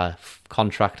installed. Our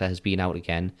contractor has been out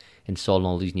again, installing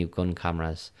all these new gun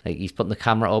cameras. Like, he's putting the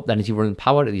camera up, then is he running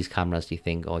power to these cameras, do you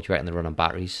think? Or do you reckon they're running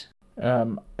batteries?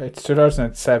 It's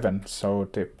 2007, so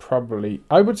they probably...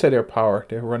 I would say they're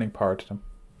running power to them.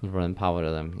 He's running power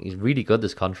to them. He's really good,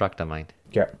 this contractor, mind.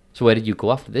 Yeah. So where did you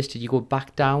go after this? Did you go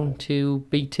back down to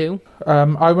B2?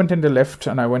 I went in the lift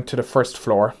and I went to the first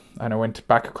floor and I went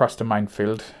back across the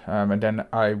minefield. And then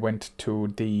I went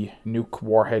to the nuke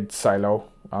warhead silo,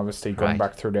 obviously going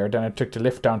back through there. Then I took the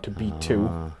lift down to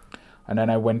B2. And then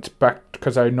I went back,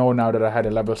 because I know now that I had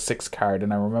a level 6 card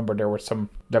and I remember there were some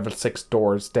level 6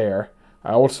 doors there.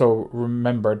 I also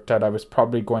remembered that I was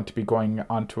probably going to be going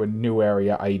onto a new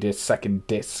area, i.e. the second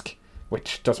disc,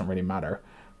 which doesn't really matter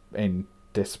in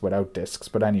this without discs,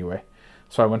 but anyway.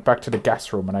 So I went back to the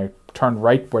gas room and I turned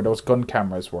right where those gun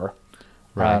cameras were.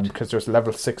 Right. Because there's a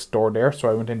level 6 door there, so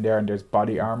I went in there and there's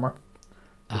body armor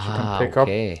that you can pick up.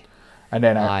 And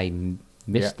then I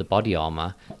missed the body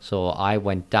armor, so I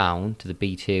went down to the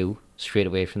B2 straight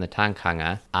away from the tank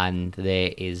hangar, and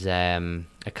there is a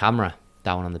camera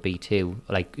down on the B2.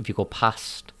 Like, if you go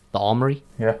past the armory,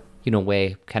 you know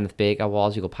where Kenneth Baker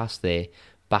was, you go past there,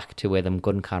 back to where them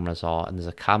gun cameras are, and there's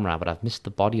a camera, but I've missed the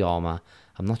body armor.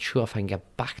 I'm not sure if I can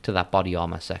get back to that body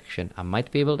armor section. I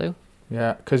might be able to.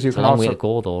 Yeah, because you can also... It's a long way to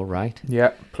go, though, right?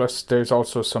 Yeah, plus there's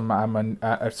also some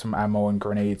ammo and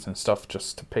grenades and stuff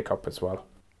just to pick up as well.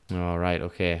 All right,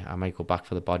 okay. I might go back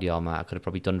for the body armor. I could have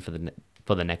probably done for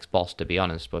the next boss, to be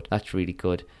honest, but that's really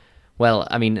good. Well,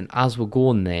 I mean, as we're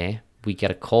going there, we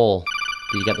get a call.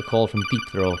 Did you get the call from Deep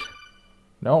Throat?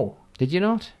 No. Did you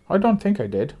not? I don't think I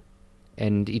did.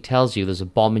 And he tells you there's a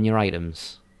bomb in your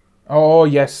items. Oh,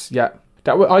 yes, yeah.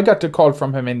 I got the call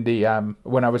from him in the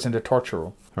when I was in the torture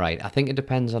room. Right, I think it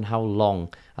depends on how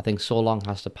long. I think so long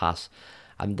has to pass.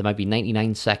 There might be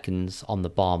 99 seconds on the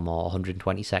bomb or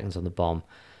 120 seconds on the bomb.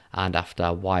 And after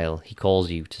a while, he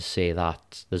calls you to say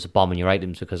that there's a bomb in your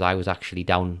items, because I was actually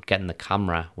down getting the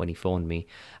camera when he phoned me.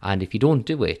 And if you don't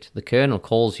do it, the colonel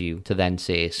calls you to then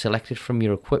say, select it from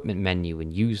your equipment menu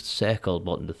and use the circle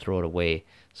button to throw it away.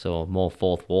 So more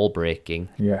fourth wall breaking.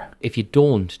 Yeah. If you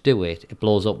don't do it, it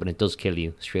blows up and it does kill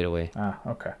you straight away. Ah,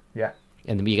 okay. Yeah.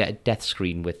 And then you get a death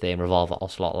screen with Revolver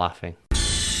Ocelot laughing.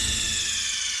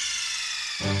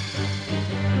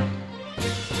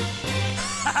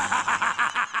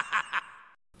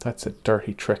 That's a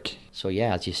dirty trick. So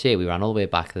yeah, as you say, we ran all the way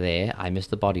back there. I missed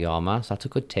the body armor, so that's a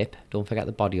good tip. Don't forget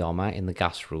the body armor in the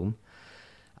gas room.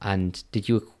 And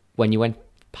when you went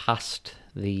past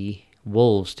the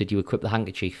wolves, did you equip the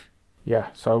handkerchief? Yeah,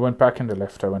 so I went back in the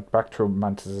lift. I went back through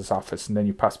Mantis's office, and then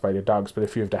you pass by the dogs. But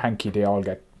if you have the hanky, they all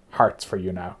get hearts for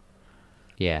you now.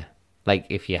 Yeah, like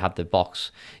if you had the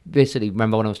box. Basically,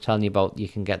 remember when I was telling you about you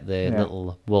can get the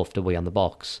little wolf to weigh on the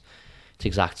box? It's the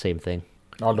exact same thing.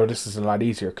 Although this is a lot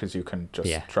easier because you can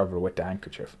just travel with the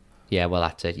handkerchief. Yeah, well,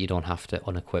 that's it. You don't have to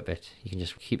unequip it. You can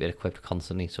just keep it equipped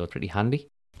constantly, so it's pretty handy.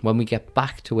 When we get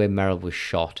back to where Meryl was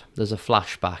shot, there's a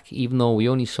flashback, even though we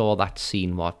only saw that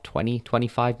scene,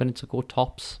 25 minutes ago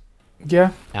tops?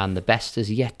 Yeah. And the best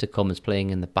is yet to come is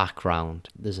playing in the background.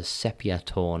 There's a sepia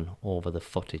tone over the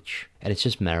footage. And it's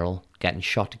just Meryl getting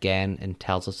shot again and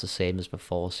tells us the same as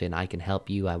before, saying, I can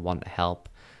help you, I want to help,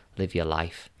 live your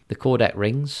life. The codec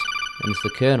rings, and it's the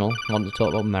Colonel wanting to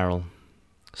talk about Meryl.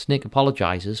 Snake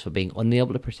apologises for being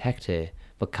unable to protect her,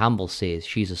 but Campbell says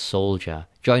she's a soldier,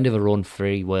 joined of her own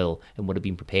free will, and would have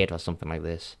been prepared for something like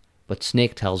this. But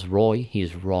Snake tells Roy he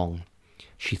is wrong.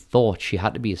 She thought she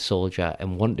had to be a soldier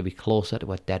and wanted to be closer to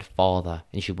her dead father,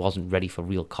 and she wasn't ready for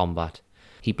real combat.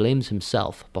 He blames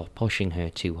himself for pushing her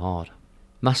too hard.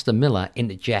 Master Miller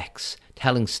interjects,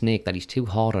 telling Snake that he's too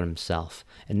hard on himself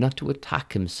and not to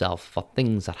attack himself for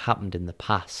things that happened in the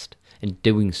past, and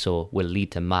doing so will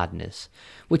lead to madness,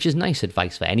 which is nice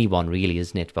advice for anyone really,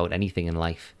 isn't it, about anything in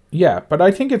life? Yeah, but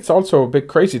I think it's also a bit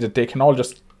crazy that they can all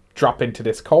just drop into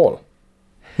this call.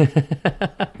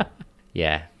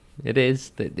 Yeah, it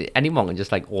is. Anyone can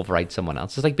just override someone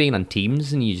else. It's like being on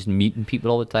Teams and you're just muting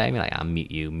people all the time. You're like, I'll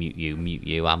mute you,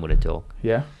 I'm going to talk.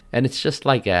 Yeah. And it's just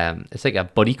like a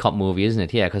buddy cop movie, isn't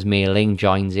it? Yeah, because Mei Ling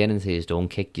joins in and says, don't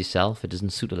kick yourself, it doesn't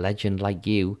suit a legend like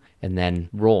you. And then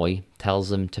Roy tells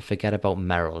them to forget about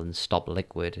Meryl and stop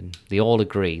Liquid. And they all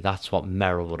agree that's what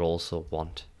Meryl would also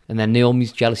want. And then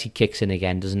Naomi's jealousy kicks in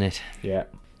again, doesn't it? Yeah.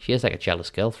 She is like a jealous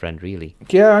girlfriend, really.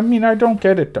 Yeah, I mean, I don't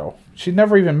get it, though. She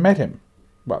never even met him.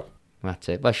 Well. That's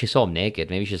it. Well, she saw him naked.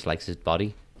 Maybe she just likes his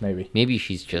body. Maybe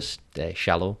she's just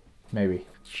shallow. Maybe.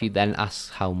 She then asks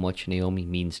how much Naomi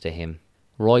means to him.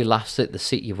 Roy laughs at the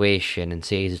situation and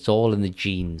says it's all in the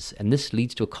genes, and this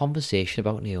leads to a conversation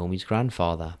about Naomi's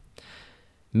grandfather.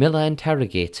 Miller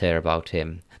interrogates her about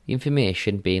him, the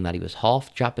information being that he was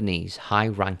half Japanese,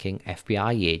 high-ranking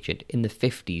FBI agent in the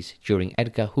 50s during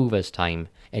Edgar Hoover's time,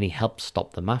 and he helped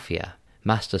stop the mafia.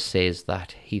 Master says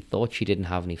that he thought she didn't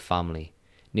have any family.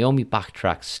 Naomi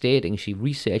backtracks, stating she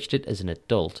researched it as an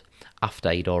adult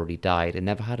after he'd already died and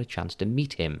never had a chance to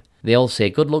meet him. They all say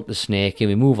good luck to Snake, and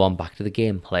we move on back to the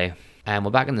gameplay. And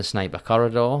we're back in the sniper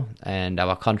corridor, and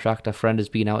our contractor friend has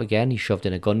been out again. He shoved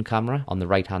in a gun camera on the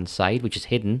right-hand side, which is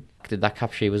hidden. Did that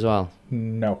capture you as well?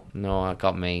 No. No, that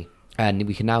got me. And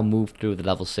we can now move through the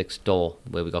level 6 door,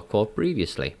 where we got caught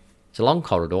previously. It's a long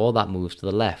corridor that moves to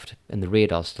the left, and the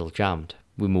radar's still jammed.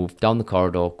 We move down the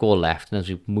corridor, go left, and as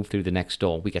we move through the next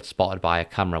door, we get spotted by a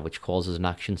camera, which causes an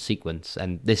action sequence.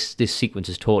 And this sequence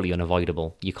is totally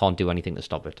unavoidable. You can't do anything to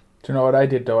stop it. Do you know what I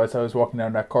did, though, as I was walking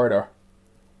down that corridor?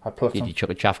 Did you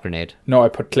chuck a chaff grenade? No, I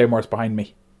put claymores behind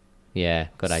me. Yeah,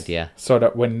 good idea. So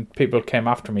that when people came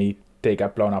after me, they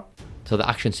got blown up. So the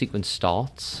action sequence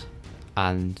starts,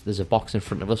 and there's a box in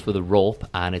front of us with a rope,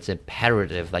 and it's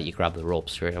imperative that you grab the rope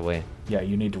straight away. Yeah,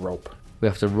 you need the rope. We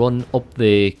have to run up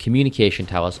the communication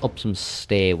towers, up some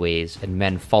stairways, and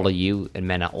men follow you, and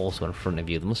men are also in front of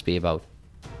you. There must be about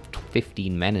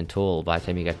 15 men in total by the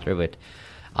time you get through it.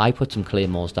 I put some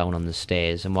claymores down on the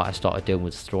stairs, and what I started doing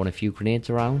was throwing a few grenades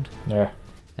around. Yeah.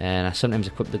 And I sometimes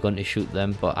equipped the gun to shoot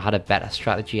them, but I had a better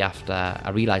strategy after. I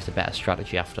realised a better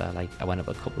strategy after I went up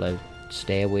a couple of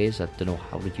stairways. I don't know,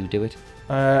 how did you do it?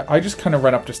 I just kind of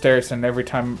ran up the stairs, and every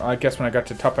time, I guess when I got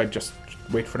to the top, I'd just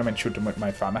wait for them and shoot them with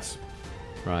my FAMAS.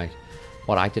 Right.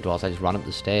 What I did was I just ran up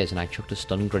the stairs and I chucked a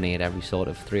stun grenade every sort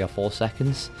of 3 or 4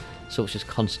 seconds. So it was just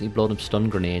constantly blowing up stun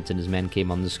grenades, and as men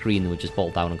came on the screen, they would just fall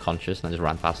down unconscious, and I just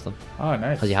ran past them. Oh,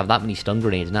 nice. Because you have that many stun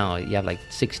grenades now, you have like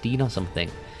 16 or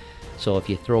something. So if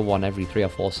you throw one every 3 or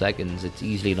 4 seconds, it's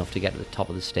easily enough to get to the top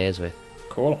of the stairs with.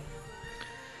 Cool.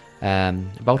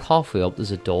 About halfway up,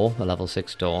 there's a door, a level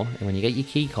 6 door, and when you get your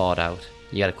key card out,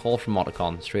 you get a call from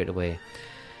Otacon straight away.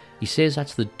 He says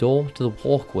that's the door to the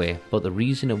walkway, but the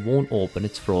reason it won't open,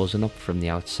 it's frozen up from the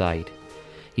outside.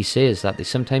 He says that they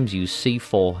sometimes use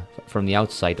C4 from the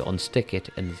outside to unstick it,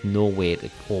 and there's no way to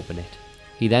open it.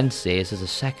 He then says there's a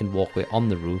second walkway on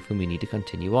the roof and we need to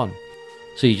continue on.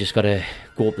 So you just gotta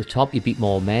go up the top, you beat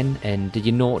more men, and did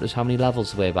you notice how many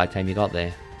levels there were by the time you got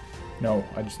there? No,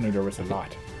 I just knew there was a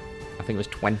lot. I think it was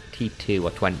 22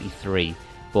 or 23,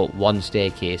 but one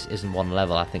staircase isn't one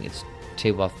level. I think it's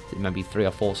 2 or maybe 3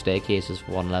 or 4 staircases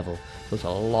for one level. There's a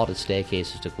lot of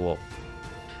staircases to go up.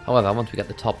 However, once we get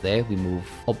to the top there, we move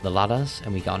up the ladders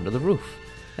and we get onto the roof.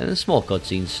 And the small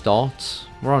cutscene starts.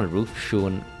 We're on a roof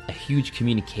showing a huge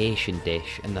communication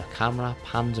dish, and the camera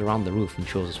pans around the roof and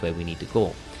shows us where we need to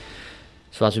go.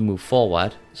 So as we move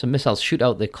forward, some missiles shoot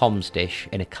out the comms dish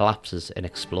and it collapses and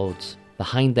explodes. The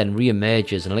Hind then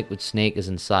re-emerges and Liquid Snake is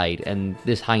inside, and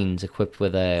this Hind's equipped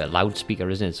with a loudspeaker,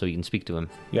 isn't it, so you can speak to him.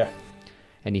 Yeah.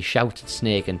 And he shouts at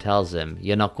Snake and tells him,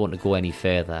 "You're not going to go any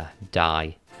further,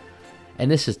 die." And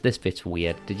this bit's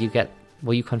weird.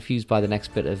 Were you confused by the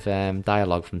next bit of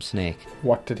dialogue from Snake?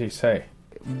 What did he say?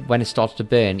 When it starts to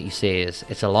burn, he says,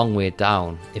 "It's a long way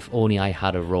down. If only I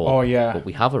had a rope." Oh, yeah. But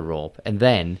we have a rope. And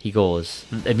then he goes,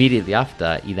 immediately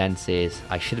after, he then says,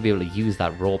 "I should be able to use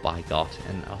that rope I got."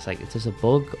 And I was like, is this a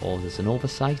bug or is this an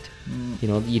oversight? You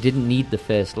know, you didn't need the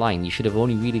first line. You should have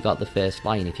only really got the first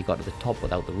line if you got to the top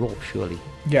without the rope, surely.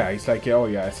 Yeah, he's like, oh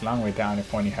yeah, it's a long way down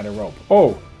if only had a rope.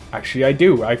 Oh, actually I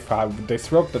do. I found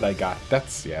this rope that I got.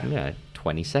 That's, yeah. Yeah,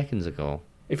 20 seconds ago.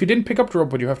 If you didn't pick up the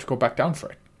rope, would you have to go back down for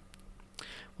it?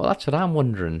 Well, that's what I'm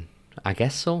wondering. I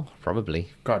guess so,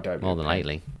 probably. God, that would be more than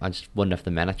likely. I just wonder if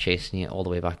the men are chasing you all the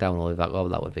way back down, all the way back up.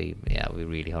 That would be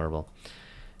really horrible.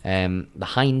 The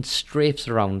Hind strafes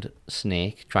around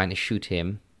Snake, trying to shoot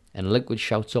him, and Liquid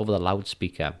shouts over the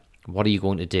loudspeaker, "What are you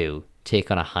going to do?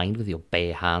 Take on a Hind with your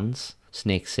bare hands?"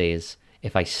 Snake says,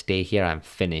 "If I stay here, I'm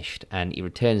finished," and he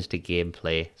returns to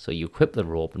gameplay, so you equip the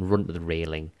rope and run to the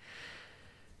railing.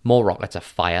 More rockets are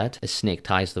fired as Snake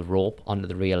ties the rope onto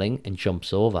the railing and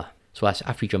jumps over. So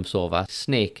after he jumps over,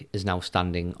 Snake is now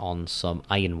standing on some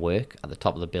ironwork at the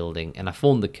top of the building, and I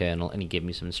phoned the Colonel and he gave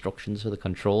me some instructions for the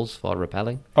controls for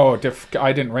rappelling. Oh,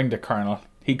 I didn't ring the Colonel.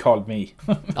 He called me.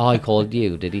 Oh, he called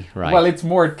you, did he? Right. Well, it's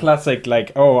more classic,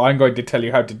 like, oh, I'm going to tell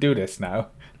you how to do this now.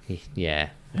 Yeah,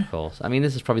 of course. I mean,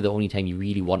 this is probably the only time you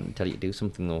really want to tell you to do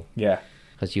something, though. Yeah.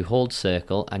 Because you hold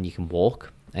circle and you can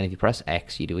walk, and if you press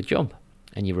X, you do a jump.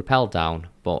 and you rappel down.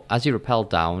 But as you rappel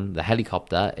down, the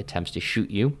helicopter attempts to shoot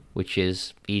you, which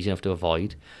is easy enough to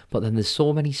avoid. But then there's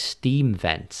so many steam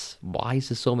vents. Why is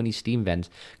there so many steam vents?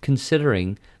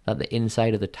 Considering that the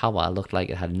inside of the tower looked like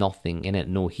it had nothing in it,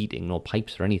 no heating, no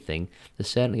pipes or anything. There's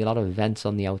certainly a lot of vents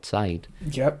on the outside.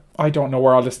 Yep. I don't know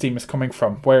where all the steam is coming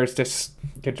from. Where is this?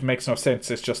 It makes no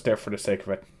sense. It's just there for the sake of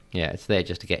it. Yeah, it's there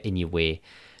just to get in your way.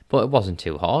 But it wasn't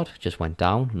too hard. Just went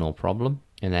down, no problem.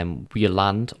 And then we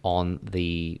land on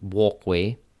the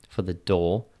walkway for the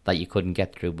door that you couldn't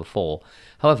get through before.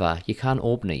 However, you can't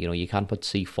open it. You can't put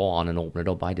C4 on and open it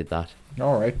up. I did that.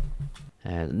 All right.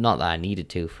 Not that I needed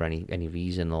to for any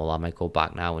reason, or I might go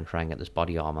back now and try and get this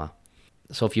body armor.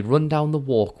 So if you run down the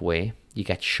walkway, you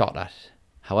get shot at.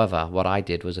 However, what I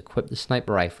did was equip the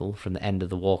sniper rifle from the end of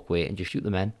the walkway and just shoot the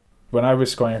men. When I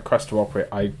was going across the walkway,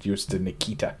 I used the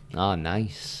Nikita. Oh,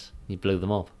 nice. You blew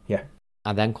them up. Yeah.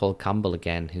 I then called Campbell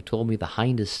again, who told me the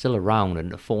Hind is still around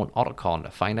and to phone Otacon to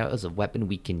find out as a weapon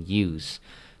we can use.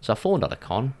 So I phoned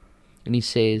Otacon, and he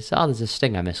says, there's a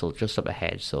Stinger missile just up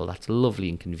ahead, so that's lovely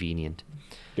and convenient.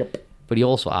 Yep. But he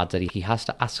also adds that he has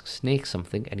to ask Snake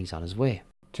something, and he's on his way.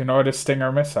 Do you know what a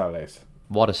Stinger missile is?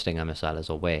 What a Stinger missile is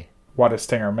away. What a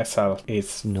Stinger missile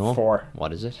is for.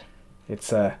 What is it?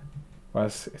 It's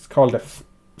it's called a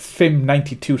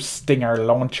FIM-92 Stinger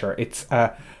launcher. It's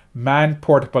a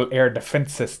man-portable air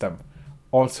defense system,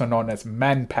 also known as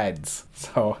MANPADS.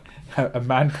 So a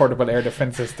man-portable air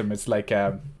defense system is like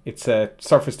it's a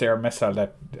surface-to-air missile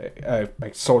that a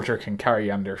soldier can carry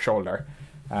on their shoulder.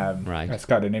 Right. It's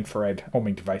got an infrared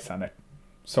homing device on it.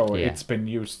 So it's been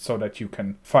used so that you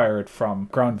can fire it from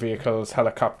ground vehicles,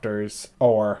 helicopters,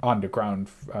 or on the ground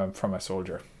from a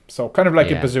soldier. So kind of like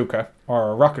a bazooka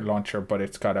or a rocket launcher, but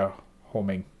it's got a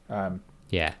homing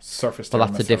surface. Well,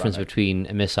 that's the difference between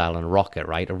a missile and a rocket,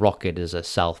 right? A rocket is a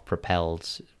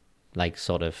self-propelled, like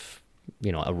sort of,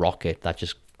 a rocket that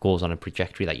just goes on a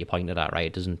trajectory that you pointed at, right?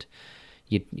 It doesn't.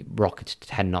 Rockets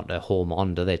tend not to home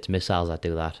on, do they? It's missiles that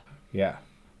do that. Yeah.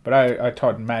 But I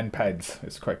thought MANPADS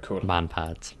is quite cool.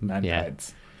 MANPADS.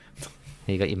 MANPADS. Yeah.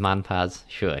 You got your MANPADS?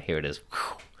 Sure, here it is.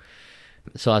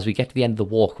 So as we get to the end of the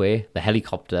walkway, the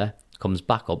helicopter comes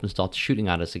back up and starts shooting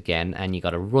at us again, and you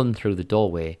got to run through the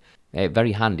doorway.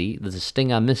 Very handy. There's a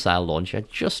Stinger missile launcher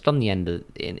just on the end of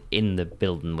in the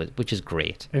building, which is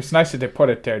great. It's nice that they put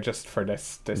it there just for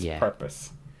this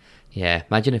purpose. Yeah,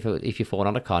 imagine if you phone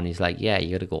Otacon, he's like, you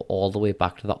got to go all the way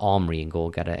back to the armory and go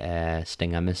get a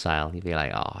Stinger missile. You'd be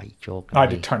like, you joking?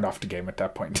 I'd have turned off the game at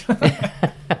that point.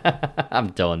 I'm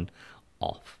done.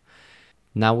 Off.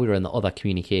 Now we're in the other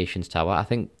communications tower. I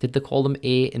think, did they call them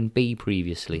A and B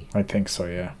previously? I think so,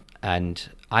 yeah. And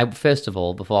first of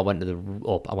all, before I went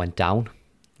I went down,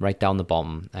 right down the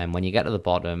bottom. And when you get to the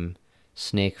bottom,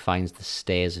 Snake finds the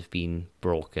stairs have been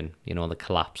broken, they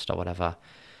collapsed or whatever.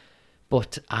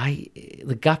 But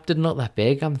the gap didn't look that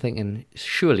big. I'm thinking,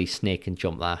 surely Snake can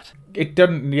jump that. It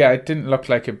didn't look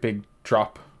like a big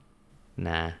drop.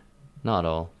 Nah, not at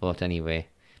all. But anyway,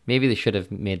 maybe they should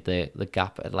have made the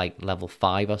gap at like level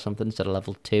 5 or something instead of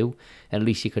level 2. And at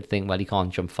least you could think, well, he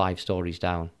can't jump 5 stories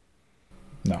down.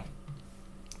 No,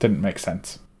 didn't make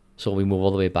sense. So we move all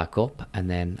the way back up, and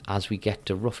then as we get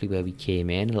to roughly where we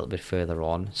came in, a little bit further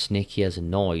on, Snake hears a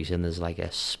noise, and there's like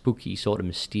a spooky sort of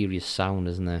mysterious sound,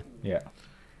 isn't there? Yeah.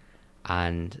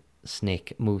 And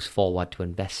Snake moves forward to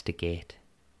investigate.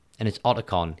 And it's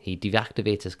Otacon. He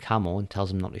deactivates his camo and tells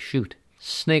him not to shoot.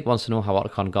 Snake wants to know how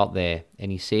Otacon got there,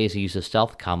 and he says he used a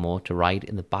stealth camo to ride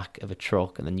in the back of a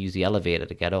truck and then use the elevator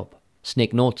to get up.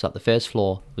 Snake notes that the first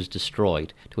floor was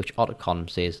destroyed, to which Otacon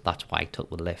says that's why he took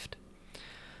the lift.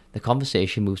 The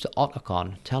conversation moves to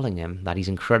Otacon, telling him that he's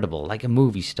incredible, like a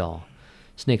movie star.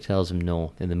 Snake tells him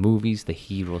no. In the movies, the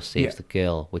hero saves the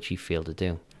girl, which he failed to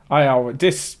do.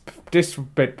 This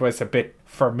bit was a bit,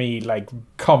 for me, like,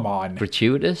 come on.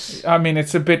 Gratuitous? I mean,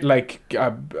 it's a bit like,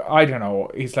 I don't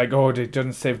know. He's like, it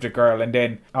doesn't save the girl. And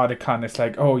then Otacon is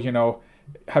like,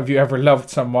 have you ever loved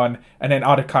someone? And then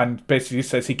Otacon basically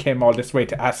says he came all this way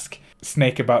to ask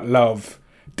Snake about love.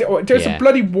 There's a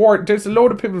bloody war. There's a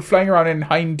load of people flying around in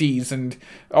Hindies and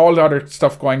all the other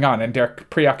stuff going on, and they're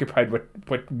preoccupied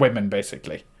with women,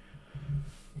 basically.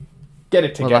 Get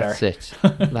it together.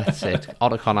 Well, that's it.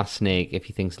 Otacon asks Snake if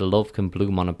he thinks love can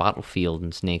bloom on a battlefield,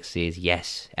 and Snake says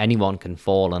yes, anyone can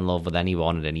fall in love with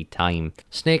anyone at any time.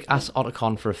 Snake asks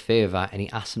Otacon for a favour, and he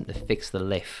asks him to fix the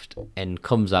lift, and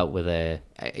comes out with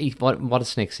what does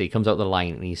Snake say? He comes out with a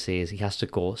line, and he says he has to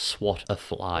go swat a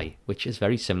fly, which is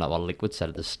very similar to what Liquid said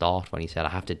at the start when he said, I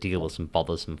have to deal with some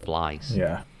bothersome flies.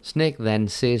 Yeah. Snake then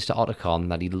says to Otacon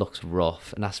that he looks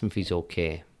rough, and asks him if he's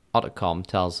okay. Otacon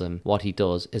tells him what he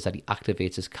does is that he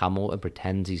activates his camo and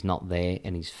pretends he's not there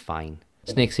and he's fine.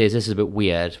 Snake says this is a bit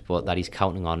weird, but that he's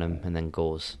counting on him, and then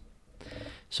goes.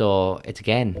 So it's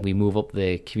again, we move up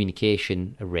the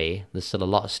communication array. There's still a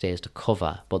lot of stairs to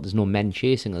cover, but there's no men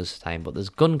chasing us this time, but there's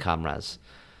gun cameras.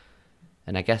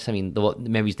 And I guess,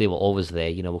 maybe they were always there.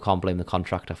 You know, we can't blame the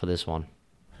contractor for this one.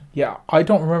 Yeah, I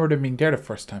don't remember them being there the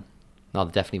first time. No,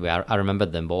 they definitely were. I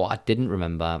remembered them, but what I didn't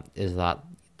remember is that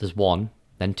there's 1,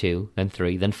 then 2, then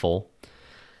 3, then 4.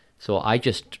 So I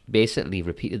just basically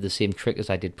repeated the same trick as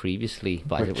I did previously,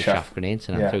 but I did it with chaff grenades,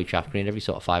 and I threw a chaff grenade every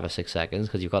sort of 5 or 6 seconds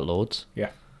because you've got loads.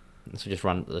 Yeah. So just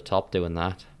run to the top doing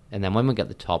that. And then when we get to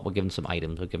the top, we're given some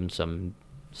items. We're given some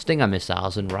Stinger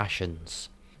missiles and rations.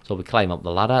 So we climb up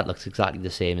the ladder. It looks exactly the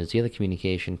same as the other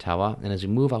communication tower. And as we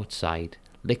move outside,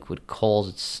 Liquid calls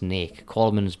it Snake,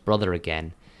 calling him his brother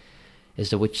again. As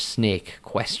to which Snake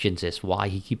questions this, why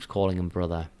he keeps calling him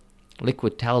brother.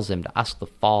 Liquid tells him to ask the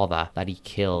father that he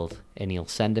killed, and he'll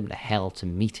send him to hell to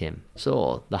meet him.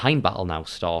 So the Hind battle now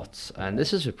starts, and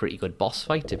this is a pretty good boss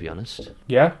fight, to be honest.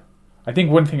 Yeah. I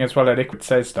think one thing as well that Liquid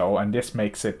says, though, and this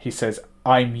makes it, he says,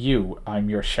 I'm you,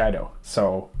 I'm your shadow.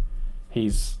 So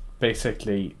he's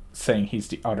basically saying he's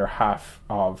the other half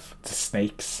of the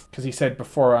snakes. Because he said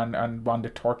before on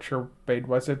the torture bait,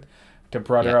 was it? The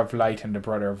brother of light and the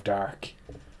brother of dark.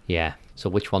 Yeah. So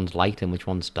which one's light and which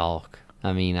one's dark?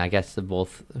 I mean, I guess they're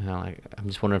both. I'm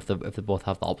just wondering if they both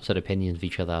have the opposite opinions of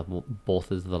each other.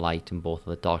 Both is the light and both are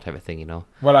the dark type of thing, you know.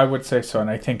 Well, I would say so, and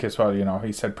I think as well. You know,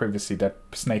 he said previously that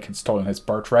Snake had stolen his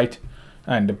birthright,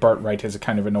 and the birthright is a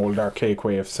kind of an old archaic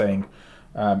way of saying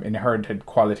inherited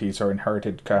qualities or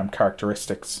inherited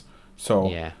characteristics. So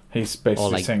yeah. He's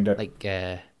basically saying that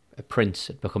a prince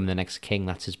becoming the next king.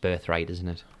 That's his birthright, isn't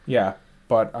it? Yeah.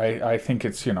 But I think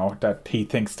it's, you know, that he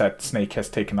thinks that Snake has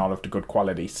taken all of the good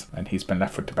qualities and he's been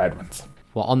left with the bad ones.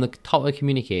 Well, on the top of the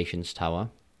communications tower,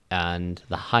 and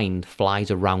the Hind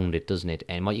flies around it, doesn't it?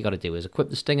 And what you got to do is equip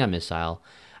the Stinger missile,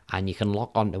 and you can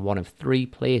lock onto one of 3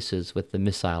 places with the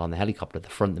missile on the helicopter, the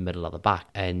front, the middle, or the back.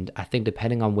 And I think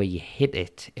depending on where you hit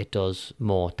it, it does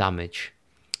more damage.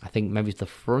 I think maybe the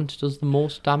front does the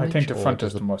most damage. I think the front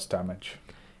does the most damage.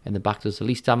 And the back does the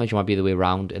least damage, or might be the way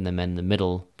around, and then the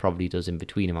middle probably does in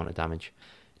between amount of damage.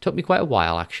 It took me quite a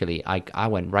while, actually. I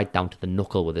went right down to the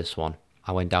knuckle with this one.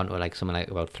 I went down to something like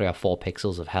about 3 or 4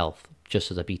 pixels of health, just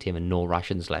as I beat him and no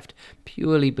rations left,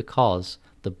 purely because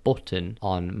the button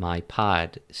on my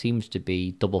pad seems to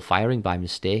be double firing by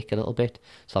mistake a little bit.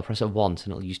 So I'll press it once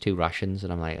and it'll use 2 rations,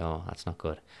 and I'm like, oh, that's not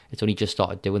good. It's only just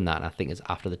started doing that, and I think it's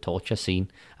after the torture scene,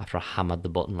 after I hammered the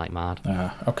button like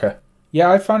mad. Okay. Yeah,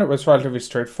 I found it was relatively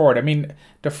straightforward. I mean,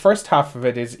 the first half of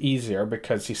it is easier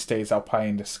because he stays up high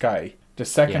in the sky. The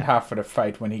second half of the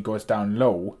fight, when he goes down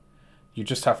low, you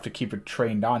just have to keep it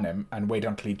trained on him and wait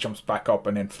until he jumps back up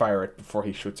and then fire it before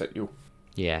he shoots at you.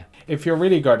 Yeah. If you're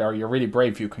really good or you're really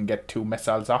brave, you can get 2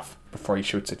 missiles off before he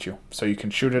shoots at you. So you can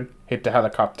shoot it, hit the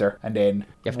helicopter, and then...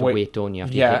 You have to wait, don't you?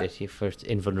 You have to hit it for its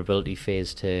invulnerability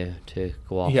phase to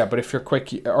go off. Yeah, but if you're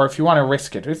quick, or if you want to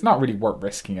risk it, it's not really worth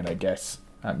risking it, I guess.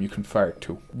 You can fire it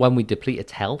too. When we deplete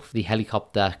its health, the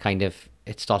helicopter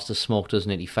it starts to smoke, doesn't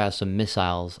it? He fires some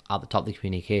missiles at the top of the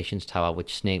communications tower,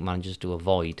 which Snake manages to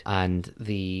avoid. And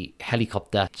the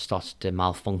helicopter starts to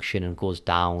malfunction and goes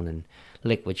down, and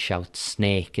Liquid shouts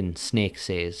Snake, and Snake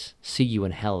says, "See you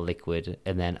in hell, Liquid."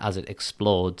 And then as it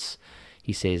explodes,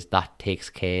 he says, "That takes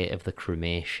care of the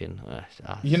cremation."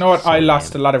 You know what? I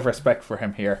lost a lot of respect for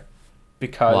him here.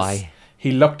 Because... Why?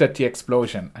 He looked at the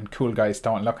explosion, and cool guys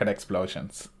don't look at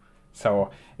explosions. So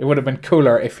it would have been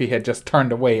cooler if he had just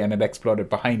turned away and it exploded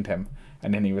behind him.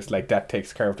 And then he was like, that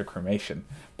takes care of the cremation.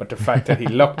 But the fact that he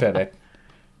looked at it,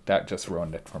 that just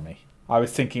ruined it for me. I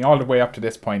was thinking all the way up to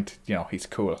this point, you know, he's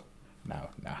cool. No,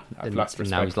 I've lost respect.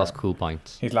 Now he's lost cool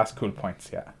points. He's lost cool points,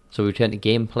 yeah. So we return to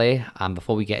gameplay, and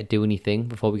before we get to do anything,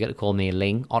 before we get to call Mei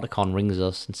Ling, Otacon rings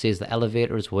us and says the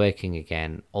elevator is working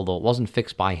again. Although it wasn't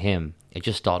fixed by him, it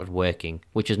just started working,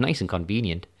 which is nice and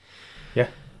convenient. Yeah.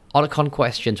 Otacon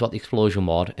questions what the explosion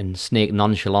was, and Snake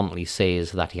nonchalantly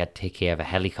says that he had to take care of a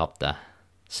helicopter.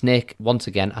 Snake once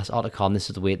again asks Otacon this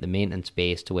is the way to the maintenance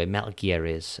base to where Metal Gear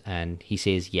is, and he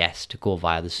says yes to go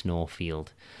via the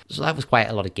snowfield. So that was quite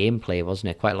a lot of gameplay,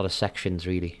 wasn't it? Quite a lot of sections,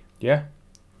 really. Yeah.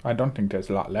 I don't think there's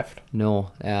a lot left.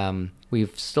 No.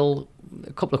 We've still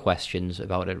a couple of questions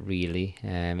about it, really.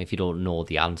 If you don't know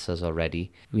the answers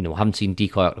already. You know, haven't seen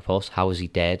Decoy Octopus. How is he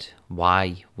dead?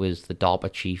 Why was the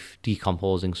DARPA chief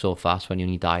decomposing so fast when he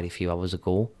only died a few hours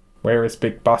ago? Where is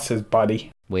Big Boss's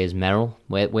body? Where's Meryl?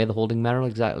 Where they're holding Meryl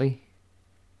exactly?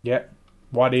 Yeah.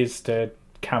 What is the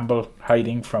Campbell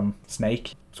hiding from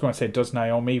Snake? was going to say, does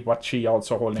Naomi, what's she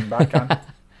also holding back on?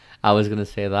 I was going to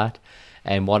say that.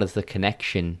 And what is the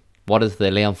connection? What is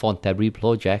the L'Enfant Debris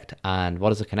project? And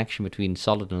what is the connection between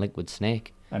Solid and Liquid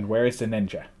Snake? And where is the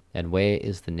ninja? And where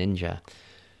is the ninja?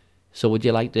 So would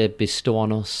you like to bestow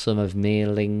on us some of Mei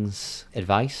Ling's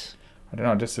advice? I don't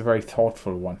know, this is a very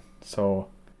thoughtful one. So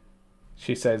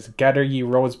she says, gather ye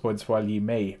rosebuds while ye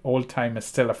may. Old time is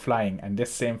still a-flying, and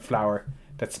this same flower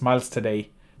that smiles today,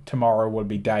 tomorrow will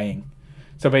be dying.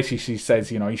 So basically she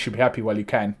says, you should be happy while you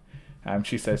can.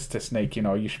 She says to Snake,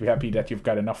 you should be happy that you've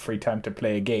got enough free time to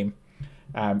play a game.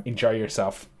 Enjoy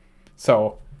yourself.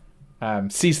 So,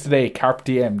 seize today, carpe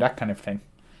diem, that kind of thing.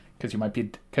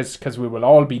 Because we will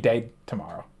all be dead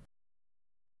tomorrow.